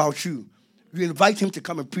 talks about you, you invite him to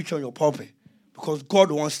come and preach on your pulpit because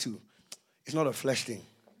God wants to. It's not a flesh thing.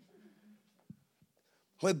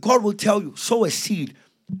 When God will tell you, sow a seed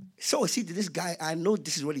to this guy, I know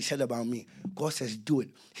this is what he said about me. God says, do it.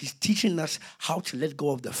 He's teaching us how to let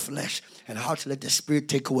go of the flesh and how to let the Spirit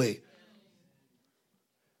take away.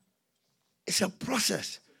 It's a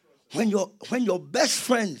process. When your best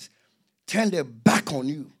friends turn their back on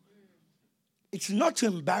you, it's not to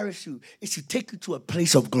embarrass you. It's to take you to a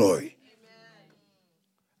place of glory. Amen.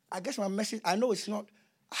 I guess my message, I know it's not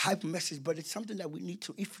a hype message, but it's something that we need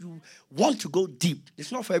to, if you want to go deep,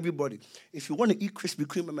 it's not for everybody. If you want to eat Krispy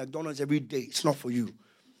Kreme at McDonald's every day, it's not for you.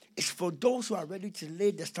 It's for those who are ready to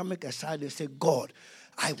lay their stomach aside and say, God,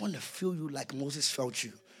 I want to feel you like Moses felt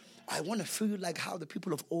you. I want to feel you like how the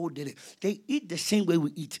people of old did it. They eat the same way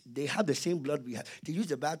we eat. They have the same blood we have. They use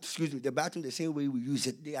the bathroom the same way we use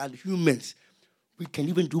it. They are humans. We can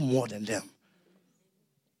even do more than them.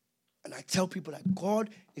 And I tell people that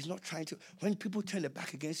God is not trying to, when people turn their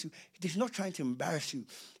back against you, He's not trying to embarrass you.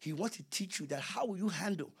 He wants to teach you that how will you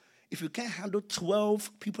handle, if you can't handle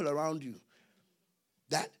 12 people around you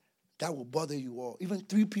that will bother you, or even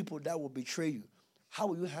 3 people that will betray you, how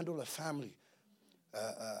will you handle a family?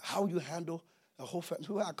 How will you handle a whole family?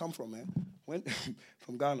 Where I come from, man.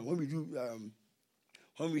 From Ghana.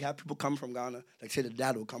 When we have people come from Ghana, like say the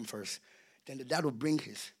dad will come first. Then the dad will bring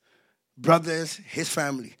his brothers, his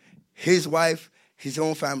family, his wife, his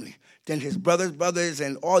own family. Then his brothers,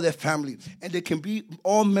 and all their family. And they can be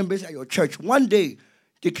all members at your church. One day,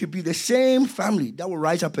 they could be the same family that will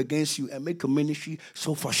rise up against you and make a ministry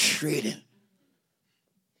so frustrating.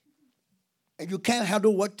 And you can't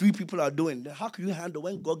handle what 3 people are doing. Then how can you handle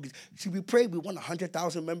when God gives? See, we pray, we want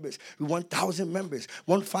 100,000 members. We want 1,000 members.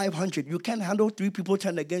 We want 500. You can't handle 3 people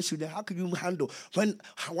turn against you. Then how can you handle when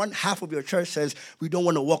one half of your church says, we don't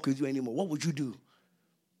want to walk with you anymore? What would you do?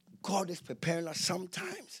 God is preparing us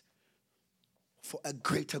sometimes for a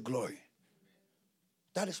greater glory.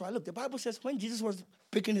 That is why, look, the Bible says when Jesus was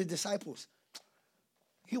picking his disciples,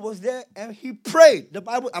 he was there and he prayed. The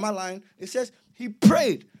Bible, am I lying? It says he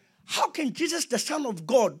prayed. How can Jesus, the Son of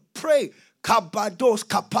God, pray, Kabados,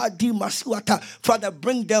 Kapadi, Masuata, Father,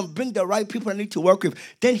 bring the right people I need to work with.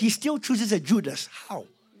 Then he still chooses a Judas. How?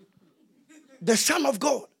 The Son of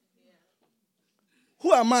God.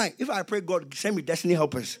 Who am I? If I pray, God, send me destiny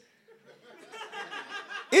helpers.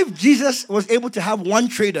 If Jesus was able to have one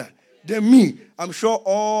trader, then me, I'm sure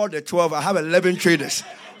all the 12, I have 11 traders.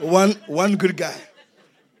 One good guy.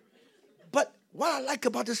 But what I like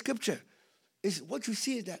about the scripture is what you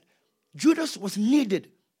see is that Judas was needed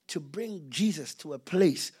to bring Jesus to a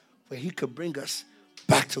place where he could bring us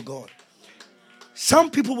back to God.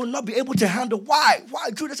 Some people will not be able to handle. Why?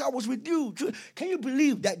 Why, Judas, I was with you. Can you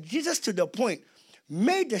believe that Jesus, to the point,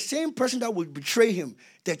 made the same person that would betray him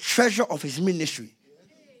the treasure of his ministry?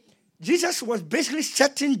 Jesus was basically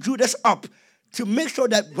setting Judas up to make sure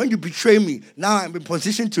that when you betray me, now I'm in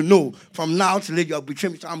position to know from now to later you'll betray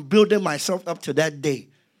me. So I'm building myself up to that day.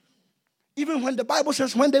 Even when the Bible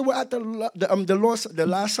says when they were at the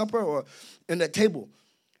Last Supper or in the table,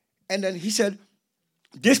 and then he said,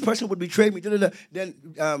 this person would betray me.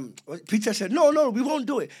 Then Peter said, no, we won't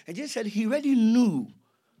do it. And Jesus said he already knew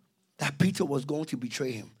that Peter was going to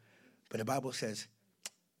betray him. But the Bible says,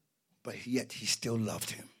 but yet he still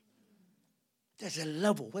loved him. There's a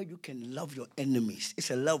level where you can love your enemies. It's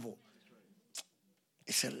a level.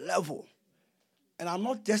 It's a level. And I'm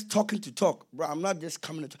not just talking to talk, bro. I'm not just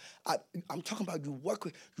coming to talk. I'm talking about you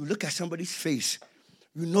look at somebody's face.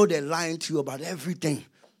 You know they're lying to you about everything.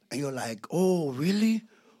 And you're like, oh, really?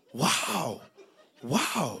 Wow.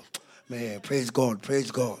 Man, praise God.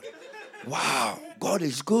 Wow. God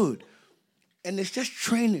is good. And it's just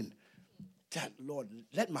training that, Lord,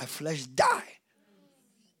 let my flesh die.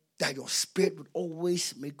 That your spirit would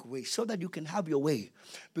always make way so that you can have your way.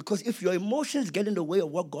 Because if your emotions get in the way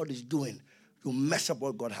of what God is doing, you mess up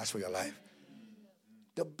what God has for your life.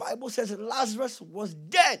 The Bible says Lazarus was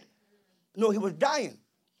dead. No, he was dying.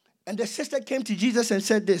 And the sister came to Jesus and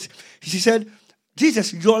said this. She said,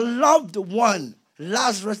 Jesus, your loved one,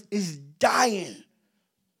 Lazarus, is dying.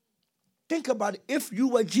 Think about it. If you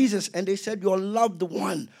were Jesus and they said your loved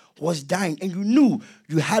one was dying and you knew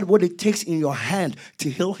you had what it takes in your hand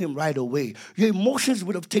to heal him right away, your emotions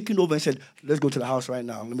would have taken over and said, let's go to the house right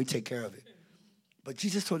now. Let me take care of it. But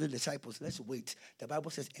Jesus told the disciples, let's wait. The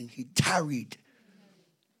Bible says, and he tarried.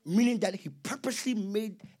 Meaning that he purposely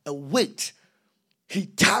made a wait. He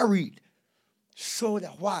tarried. So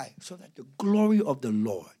that why? So that the glory of the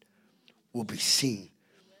Lord will be seen.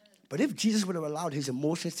 But if Jesus would have allowed his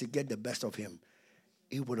emotions to get the best of him,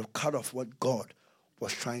 he would have cut off what God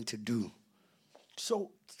was trying to do.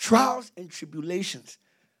 So trials and tribulations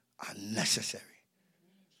are necessary.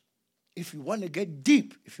 If you want to get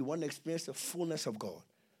deep, if you want to experience the fullness of God,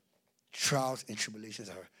 trials and tribulations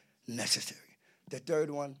are necessary. The third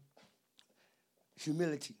one,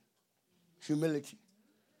 humility. Humility.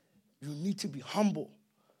 You need to be humble.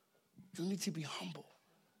 You need to be humble.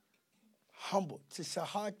 Humble. It's a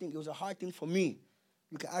hard thing. It was a hard thing for me.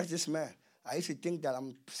 You can ask this man. I used to think that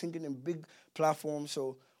I'm singing in big platforms,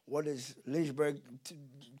 so what is Lynchburg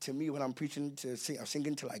to me when I'm preaching to sing? I'm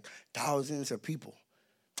singing to like thousands of people.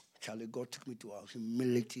 Charlie, God took me to a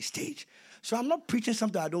humility stage. So I'm not preaching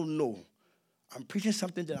something I don't know. I'm preaching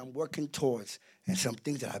something that I'm working towards and some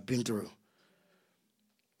things that I've been through.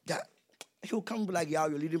 That he'll come and be like, Yaw,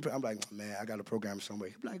 you're leading. I'm like, man, I got a program somewhere.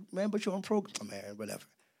 He'll be like, man, but you're on program. Oh, man, whatever.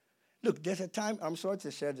 Look, there's a time, I'm sorry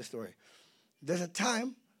to share the story. There's a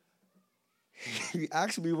time he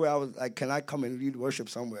asked me where I was like, can I come and lead worship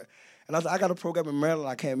somewhere? And I was like, I got a program in Maryland,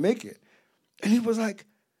 I can't make it. And he was like,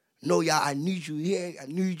 no, yeah, I need you here, I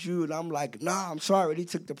need you. And I'm like, nah, I'm sorry, I already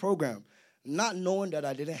took the program. Not knowing that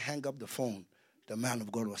I didn't hang up the phone, the man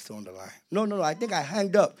of God was still on the line. No, I think I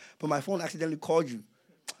hanged up, but my phone accidentally called you.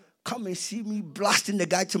 Come and see me blasting the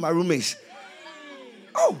guy to my roommates.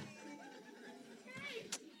 Oh.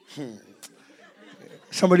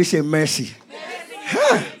 Somebody say mercy.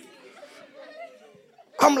 Huh.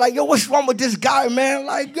 I'm like, yo, what's wrong with this guy, man?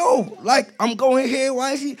 Like, yo, like, I'm going here.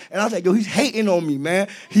 Why is he? And I was like, yo, he's hating on me, man.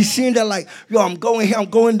 He's seeing that, like, yo, I'm going here, I'm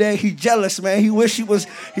going there. He's jealous, man. He wish he was,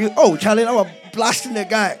 Charlie, I'm blasting the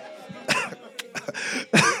guy.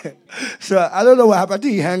 So I don't know what happened. I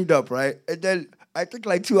think he hanged up, right? And then I think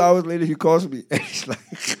like 2 hours later, he calls me. And he's like,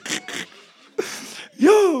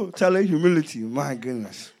 yo, Charlie, humility. My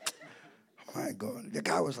goodness. My God. The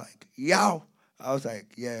guy was like, yow. I was like,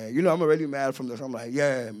 yeah. I'm already mad from this. I'm like,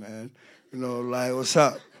 yeah, man. Like, what's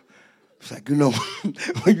up? It's like,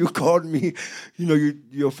 when you called me,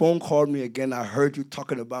 your phone called me again. I heard you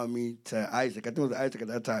talking about me to Isaac. I think it was Isaac at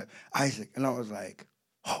that time. Isaac. And I was like,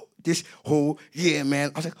 oh, this whole year,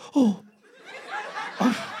 man. I was like,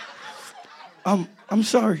 I'm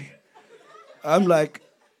sorry. I'm like,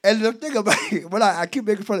 and the thing about it, when I keep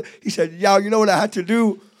making fun of it, he said, "Yaw, you know what I had to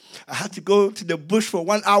do? I had to go to the bush for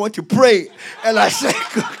 1 hour to pray." And I said,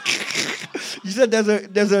 "You said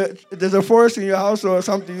there's a forest in your house or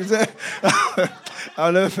something?" You said,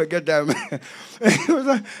 "I'll never forget that, man." He was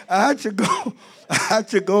like, I had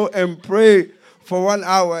to go and pray for 1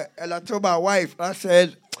 hour. And I told my wife, I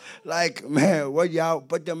said, like, man, what y'all?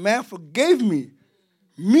 But the man forgave me.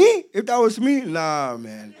 Me? If that was me, nah,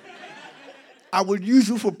 man. I would use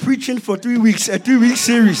you for preaching for 3 weeks, a 3-week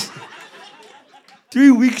series.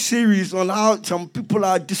 3-week series on how some people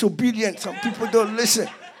are disobedient, some people don't listen.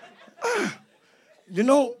 You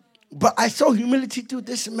know, but I saw humility to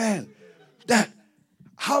this man. That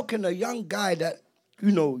how can a young guy that,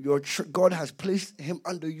 you know, God has placed him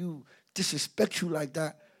under you disrespect you like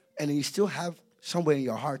that, and you still have somewhere in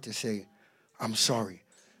your heart to say, "I'm sorry."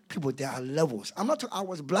 People, there are levels. I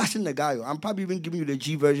was blasting the guy. I'm probably even giving you the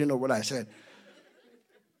G version of what I said.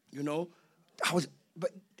 You know,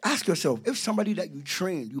 but ask yourself, if somebody that you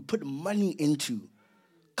trained, you put money into,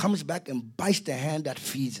 comes back and bites the hand that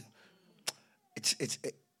feeds, if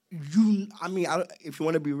you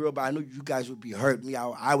want to be real, but I know you guys would be hurt. Me,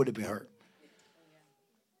 I would have been hurt.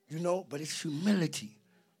 You know, but it's humility.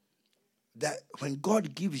 That when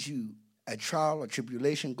God gives you a trial or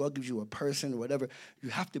tribulation, God gives you a person, whatever, you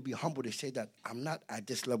have to be humble to say that I'm not at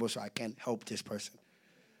this level, so I can't help this person.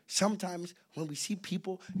 Sometimes when we see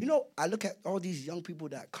people, you know, I look at all these young people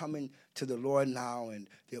that come into the Lord now, and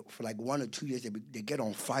for like 1 or 2 years, they get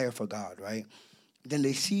on fire for God, right? Then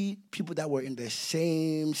they see people that were in the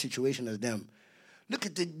same situation as them. Look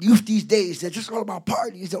at the youth these days. They're just all about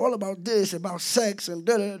parties. They're all about this, about sex, and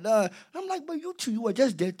da-da-da. I'm like, but you were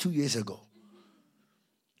just there 2 years ago.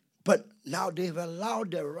 But now they've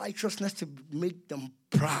allowed their righteousness to make them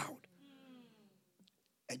proud.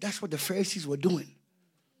 And that's what the Pharisees were doing.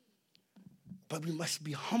 But we must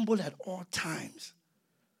be humble at all times.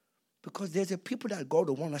 Because there's a people that God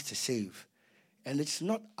will want us to save. And it's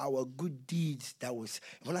not our good deeds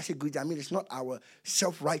when I say good, I mean it's not our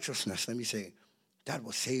self-righteousness, let me say, that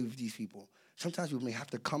will save these people. Sometimes we may have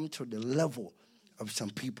to come to the level of some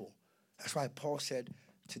people. That's why Paul said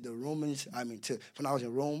to the Romans, when I was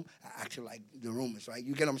in Rome, I acted like the Romans, right?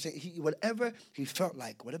 You get what I'm saying? Whatever he felt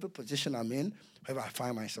like, whatever position I'm in, wherever I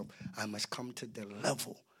find myself, I must come to the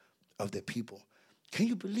level of the people. Can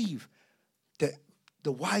you believe that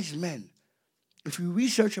the wise men, if you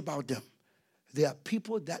research about them, they are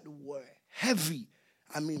people that were heavy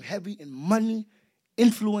in money,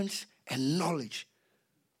 influence, and knowledge.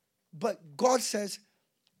 But God says,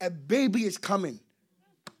 a baby is coming,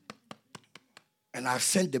 and I've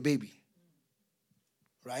sent the baby.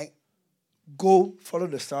 Right? Go follow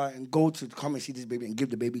the star and go to come and see this baby and give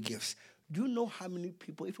the baby gifts. Do you know how many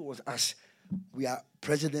people, if it was us, we are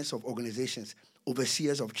presidents of organizations,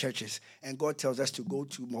 overseers of churches, and God tells us to go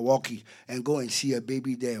to Milwaukee and go and see a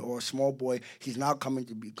baby there, or a small boy. He's now coming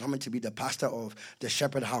to be the pastor of the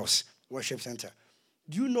Shepherd House Worship Center.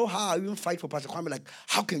 Do you know how I even fight for Pastor Kwame? Like,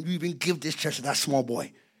 how can you even give this church to that small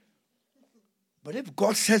boy? But if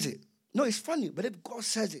God says it, no, it's funny, but if God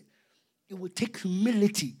says it, it will take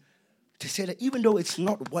humility to say that even though it's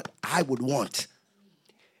not what I would want,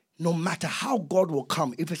 no matter how God will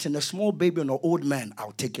come, if it's in a small baby or an old man,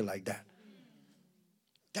 I'll take it like that.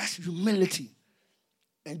 That's humility.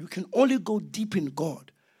 And you can only go deep in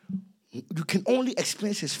God. You can only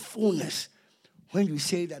experience his fullness when you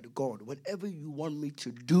say that, God, whatever you want me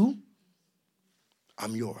to do,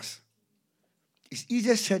 I'm yours. It's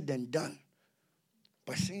easier said than done.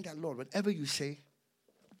 By saying that, Lord, whatever you say,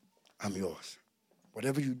 I'm yours.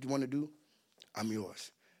 Whatever you want to do, I'm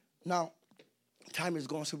yours. Now, time is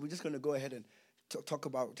gone, so we're just going to go ahead and talk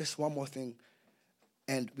about just one more thing.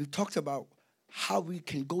 And we've talked about how we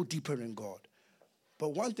can go deeper in God. But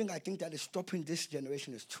one thing I think that is stopping this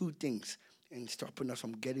generation is two things, and stopping us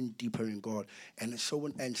from getting deeper in God, and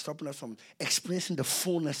stopping us from experiencing the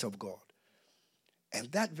fullness of God.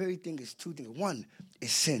 And that very thing is two things. One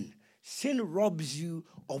is sin. Sin robs you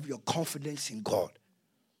of your confidence in God.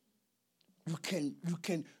 You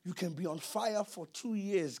can be on fire for 2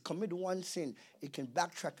 years, commit one sin, it can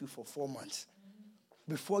backtrack you for 4 months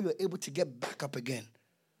before you're able to get back up again.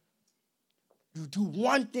 You do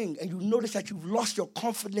one thing and you notice that you've lost your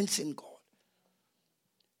confidence in God.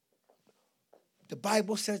 The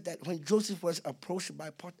Bible says that when Joseph was approached by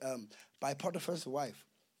Potiphar's wife,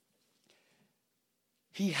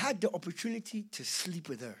 he had the opportunity to sleep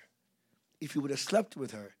with her. If he would have slept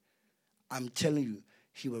with her, I'm telling you,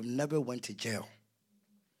 he would have never went to jail.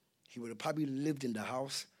 He would have probably lived in the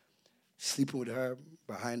house, sleeping with her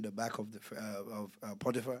behind the back of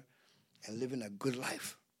Potiphar, and living a good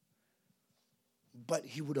life. but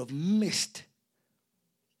he would have missed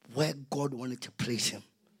where God wanted to place him.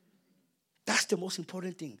 That's the most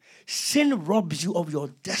important thing. Sin robs you of your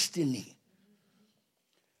destiny.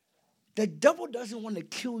 The devil doesn't want to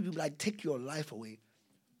kill you, like take your life away.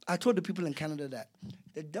 I told the people in Canada that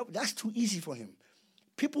the devil, that's too easy for him.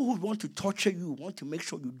 People who want to torture you want to make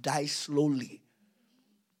sure you die slowly.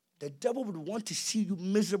 The devil would want to see you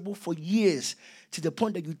miserable for years to the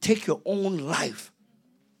point that you take your own life.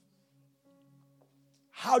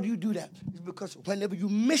 How do you do that? It's because whenever you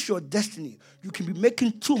miss your destiny, you can be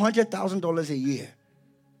making $200,000 a year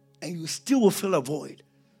and you still will fill a void.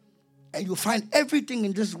 And you'll find everything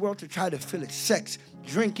in this world to try to fill it. Sex,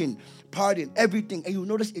 drinking, partying, everything. And you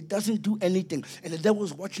notice it doesn't do anything. And the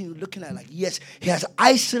devil's watching you looking at it like, yes, he has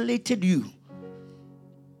isolated you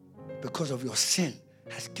because of your sin,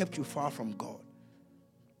 has kept you far from God.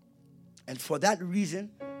 And for that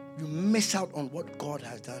reason, you miss out on what God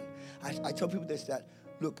has done. I tell people this, that,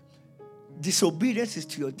 look, disobedience is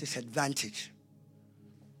to your disadvantage.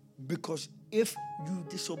 Because if you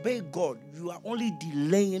disobey God, you are only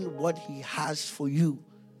delaying what he has for you.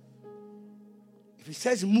 If he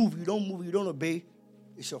says move, you don't obey,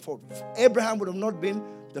 it's your fault. Abraham would have not been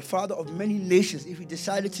the father of many nations if he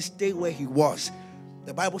decided to stay where he was.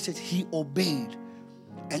 The Bible says he obeyed.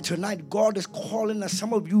 And tonight, God is calling us.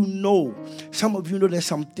 Some of you know there's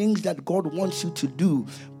some things that God wants you to do,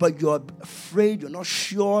 but you're afraid, you're not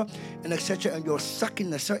sure, and etc. And you're stuck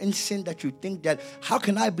in a certain sin that you think that, how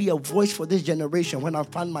can I be a voice for this generation when I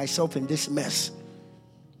find myself in this mess?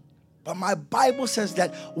 But my Bible says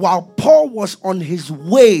that while Paul was on his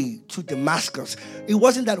way to Damascus, it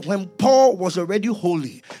wasn't that when Paul was already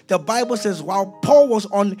holy. The Bible says while Paul was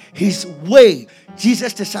on his way,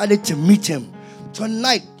 Jesus decided to meet him.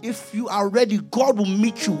 Tonight, if you are ready, God will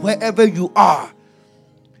meet you wherever you are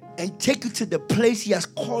and take you to the place he has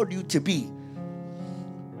called you to be.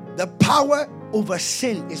 The power over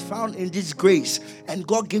sin is found in this grace, and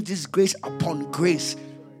God gives this grace upon grace.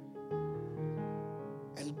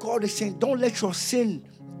 And God is saying, don't let your sin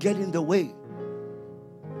get in the way.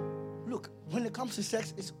 Look, when it comes to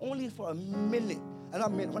sex, it's only for a minute. And I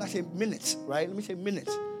mean, when I say minutes, right? Let me say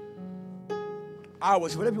minutes.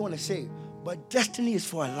 Hours, whatever you want to say. But destiny is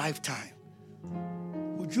for a lifetime.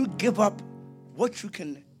 Would you give up what you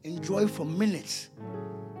can enjoy for minutes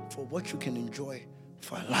for what you can enjoy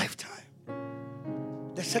for a lifetime?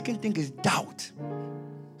 The second thing is doubt.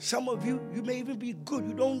 Some of you, you may even be good.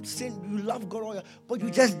 You don't sin, you love God, but you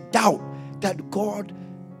just doubt that God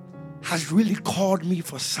has really called me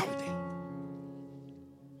for something.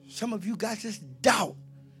 Some of you guys just doubt.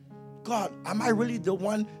 God, am I really the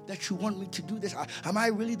one that you want me to do this? Am I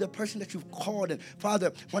really the person that you've called? And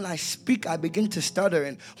Father, when I speak, I begin to stutter.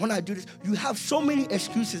 And when I do this, you have so many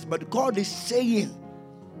excuses. But God is saying,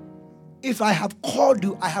 if I have called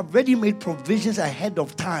you, I have already made provisions ahead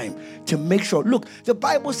of time to make sure. Look, the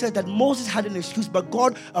Bible says that Moses had an excuse, but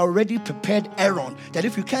God already prepared Aaron. That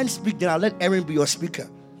if you can't speak, then I'll let Aaron be your speaker.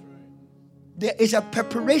 There is a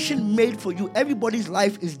preparation made for you. Everybody's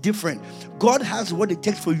life is different. God has what it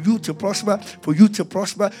takes for you to prosper,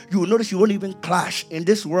 You will notice you won't even clash in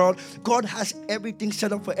this world. God has everything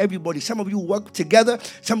set up for everybody. Some of you work together.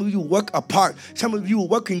 Some of you work apart. Some of you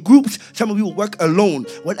work in groups. Some of you work alone.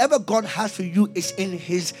 Whatever God has for you is in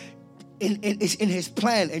his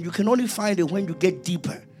plan, and you can only find it when you get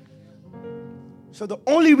deeper. So the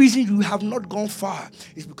only reason you have not gone far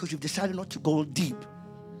is because you've decided not to go deep.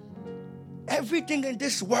 Everything in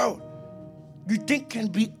this world you think can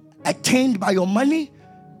be attained by your money.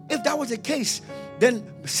 If that was the case, then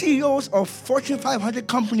CEOs of Fortune 500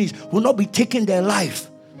 companies will not be taking their life.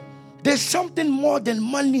 There's something more than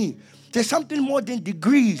money. There's something more than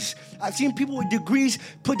degrees. I've seen people with degrees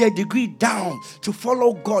put their degree down to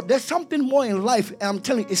follow God. There's something more in life, and I'm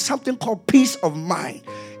telling you, it's something called peace of mind.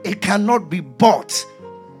 It cannot be bought.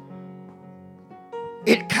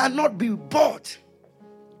 It cannot be bought.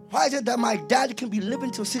 Why is it that my dad can be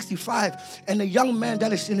living till 65 and a young man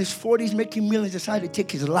that is in his 40s making millions decided to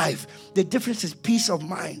take his life? The difference is peace of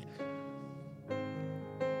mind.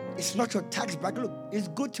 It's not your tax bracket. Look, it's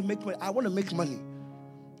good to make money. I want to make money.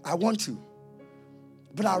 I want to.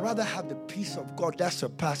 But I'd rather have the peace of God that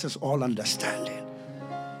surpasses all understanding.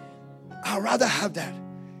 I'd rather have that.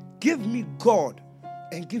 Give me God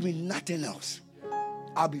and give me nothing else.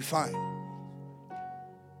 I'll be fine.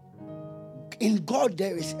 In God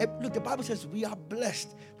there is, look, the Bible says we are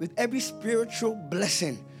blessed with every spiritual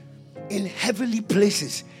blessing in heavenly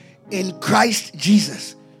places in Christ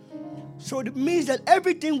Jesus. So it means that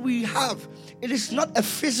everything we have, it is not a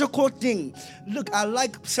physical thing. Look, I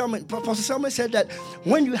like Selman. Pastor Selman said that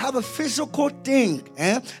when you have a physical thing,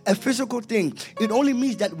 it only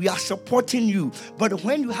means that we are supporting you. But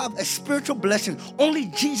when you have a spiritual blessing, only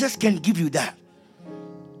Jesus can give you that.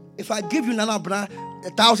 If I give you Nana Bra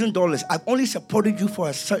 $1,000, I've only supported you for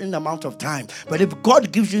a certain amount of time. But if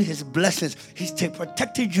God gives you his blessings, he's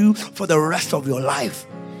protected you for the rest of your life.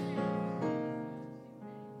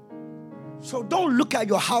 So don't look at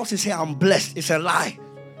your house and say, I'm blessed. It's a lie.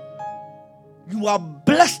 You are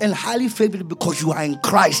blessed and highly favored because you are in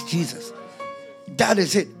Christ Jesus. That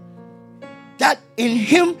is it. That in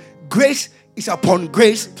him, grace is upon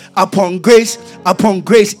grace, upon grace, upon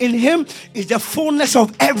grace. In him is the fullness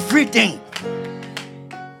of everything.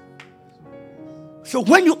 So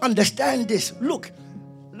when you understand this, look,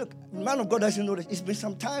 man of God doesn't know this. It's been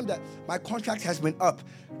some time that my contract has been up.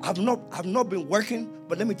 I've not been working,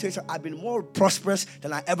 but let me tell you something. I've been more prosperous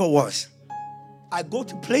than I ever was. I go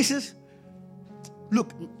to places.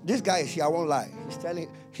 Look, this guy is here, I won't lie.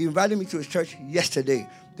 He invited me to his church yesterday.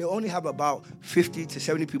 They only have about 50 to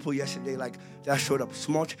 70 people yesterday, like that showed up.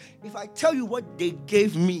 Small. If I tell you what they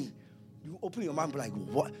gave me, you open your mouth and be like,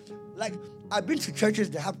 what? Like, I've been to churches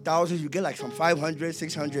that have thousands. You get like some 500,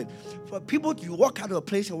 600. For people, you walk out of a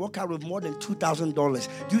place and walk out with more than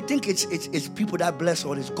 $2,000. Do you think it's people that bless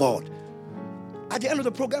or it's God? At the end of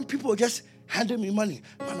the program, people are just handing me money.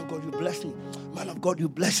 Man of God, you bless me. Man of God, you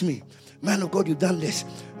bless me. Man of God, you've done this.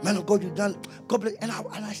 Man of God, you've done. God bless. And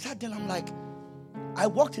I sat there and I'm like, I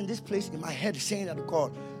walked in this place in my head saying that,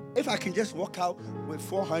 God, if I can just walk out with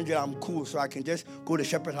 400, I'm cool. So I can just go to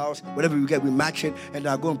Shepherd House, whatever we get, we match it, and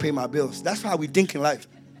I'll go and pay my bills. That's how we think in life.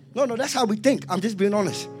 No, that's how we think. I'm just being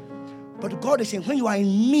honest. But God is saying, when you are in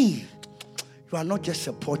me, you are not just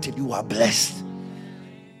supported, you are blessed.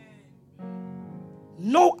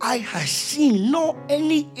 No eye has seen, no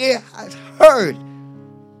any ear has heard.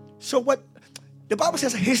 So what the Bible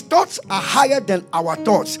says, his thoughts are higher than our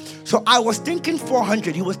thoughts. So I was thinking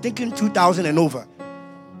 400, he was thinking 2,000 and over.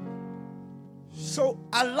 So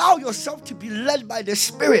allow yourself to be led by the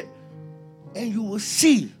Spirit, and you will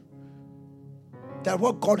see that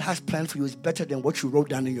what God has planned for you is better than what you wrote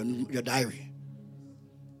down in your diary.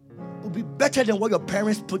 It will be better than what your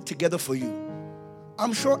parents put together for you.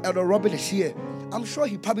 I'm sure Elder Robert is here. I'm sure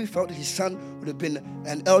he probably felt his son would have been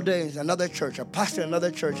an elder in another church, a pastor in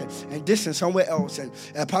another church, and this and somewhere else, and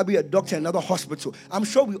probably a doctor in another hospital. I'm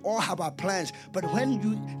sure we all have our plans, but when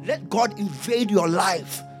you let God invade your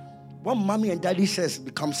life, what mommy and daddy says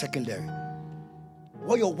becomes secondary.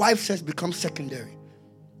 What your wife says becomes secondary.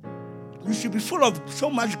 You should be full of so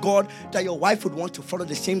much God that your wife would want to follow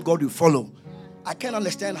the same God you follow. I can't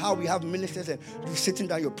understand how we have ministers and you're sitting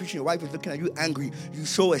down, you're preaching, your wife is looking at you angry. You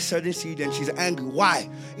sow a certain seed and she's angry. Why?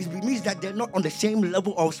 It means that they're not on the same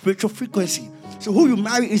level of spiritual frequency. So who you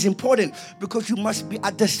marry is important because you must be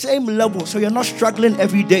at the same level so you're not struggling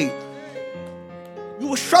every day. You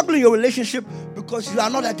will struggle in your relationship because you are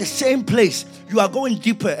not at the same place. You are going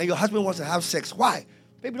deeper and your husband wants to have sex. Why?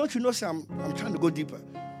 Baby, don't you know, sir, I'm trying to go deeper.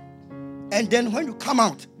 And then when you come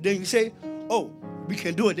out, then you say, oh, we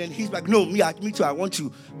can do it. Then he's like, no, me too, I want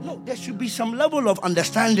to. No, there should be some level of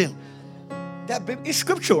understanding. That it's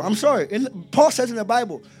scriptural, I'm sorry. Paul says in the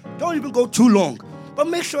Bible, don't even go too long. But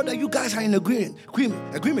make sure that you guys are in agreement.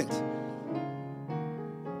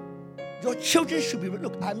 Your children should be,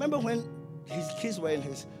 look, I remember when his kids were in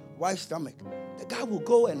his wife's stomach. The guy will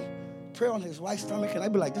go and pray on his wife's stomach, and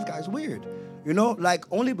I'd be like, this guy's weird. You know, like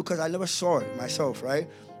only because I never saw it myself, right?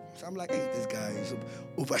 So I'm like, hey, this guy is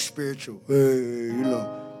over spiritual, you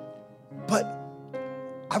know. But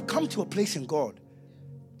I've come to a place in God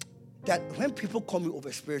that when people call me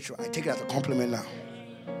over spiritual, I take it as a compliment now.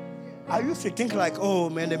 I used to think like, oh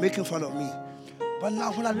man, they're making fun of me. But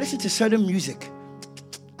now when I listen to certain music,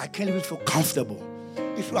 I can't even feel comfortable.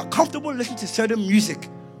 If you are comfortable listening to certain music,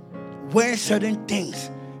 wearing certain things,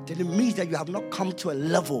 then it means that you have not come to a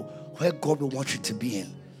level where God will want you to be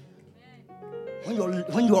in.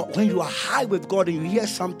 When you are high with God and you hear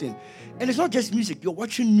something, and it's not just music, you're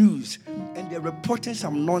watching news and they're reporting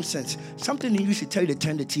some nonsense, something in you should tell you to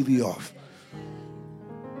turn the TV off.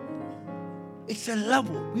 It's a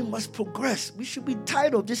level. We must progress. We should be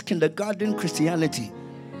tired of this kindergarten Christianity.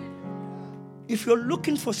 If you're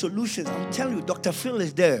looking for solutions, I'm telling you, Dr. Phil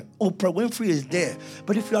is there. Oprah Winfrey is there.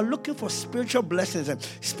 But if you are looking for spiritual blessings and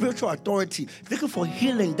spiritual authority, looking for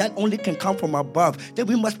healing that only can come from above, then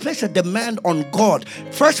we must place a demand on God.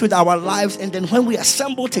 First with our lives, and then when we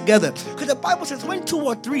assemble together. Because the Bible says, when 2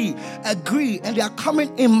 or 3 agree and they are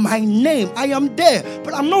coming in my name, I am there.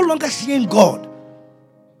 But I'm no longer seeing God.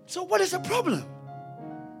 So what is the problem?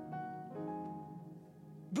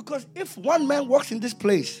 Because if one man walks in this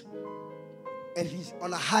place and he's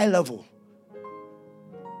on a high level,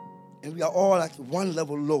 and we are all at one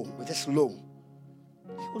level low, we're just low,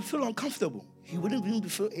 he would feel uncomfortable. He wouldn't even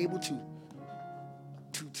feel able to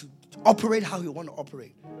operate how he want to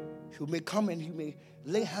operate. He may come and he may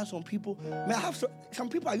lay hands on people. Man, I have some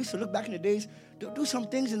people I used to look back in the days, they'll do some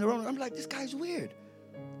things in the room. I'm like, this guy's weird.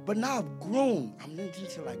 But now I've grown. I'm listening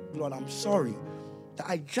to like, Lord, I'm sorry that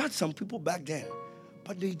I judged some people back then,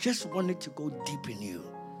 but they just wanted to go deep in you.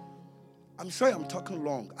 I'm sorry I'm talking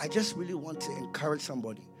long. I just really want to encourage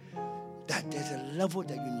somebody that there's a level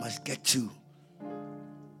that you must get to,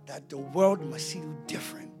 that the world must see you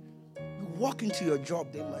different. You walk into your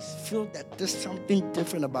job, they must feel that there's something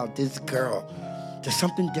different about this girl. There's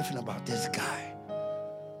something different about this guy.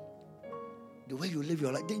 The way you live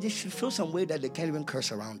your life, they should feel some way that they can't even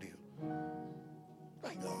curse around you.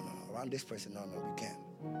 Like, no, around this person, no, we can't.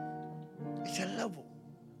 It's a level.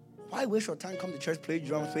 Why waste your time, come to church, play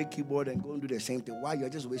drums, play keyboard, and go and do the same thing? Why? You're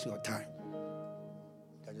just wasting your time.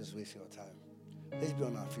 You're just wasting your time. Let's be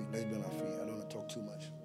on our feet. I don't want to talk too much.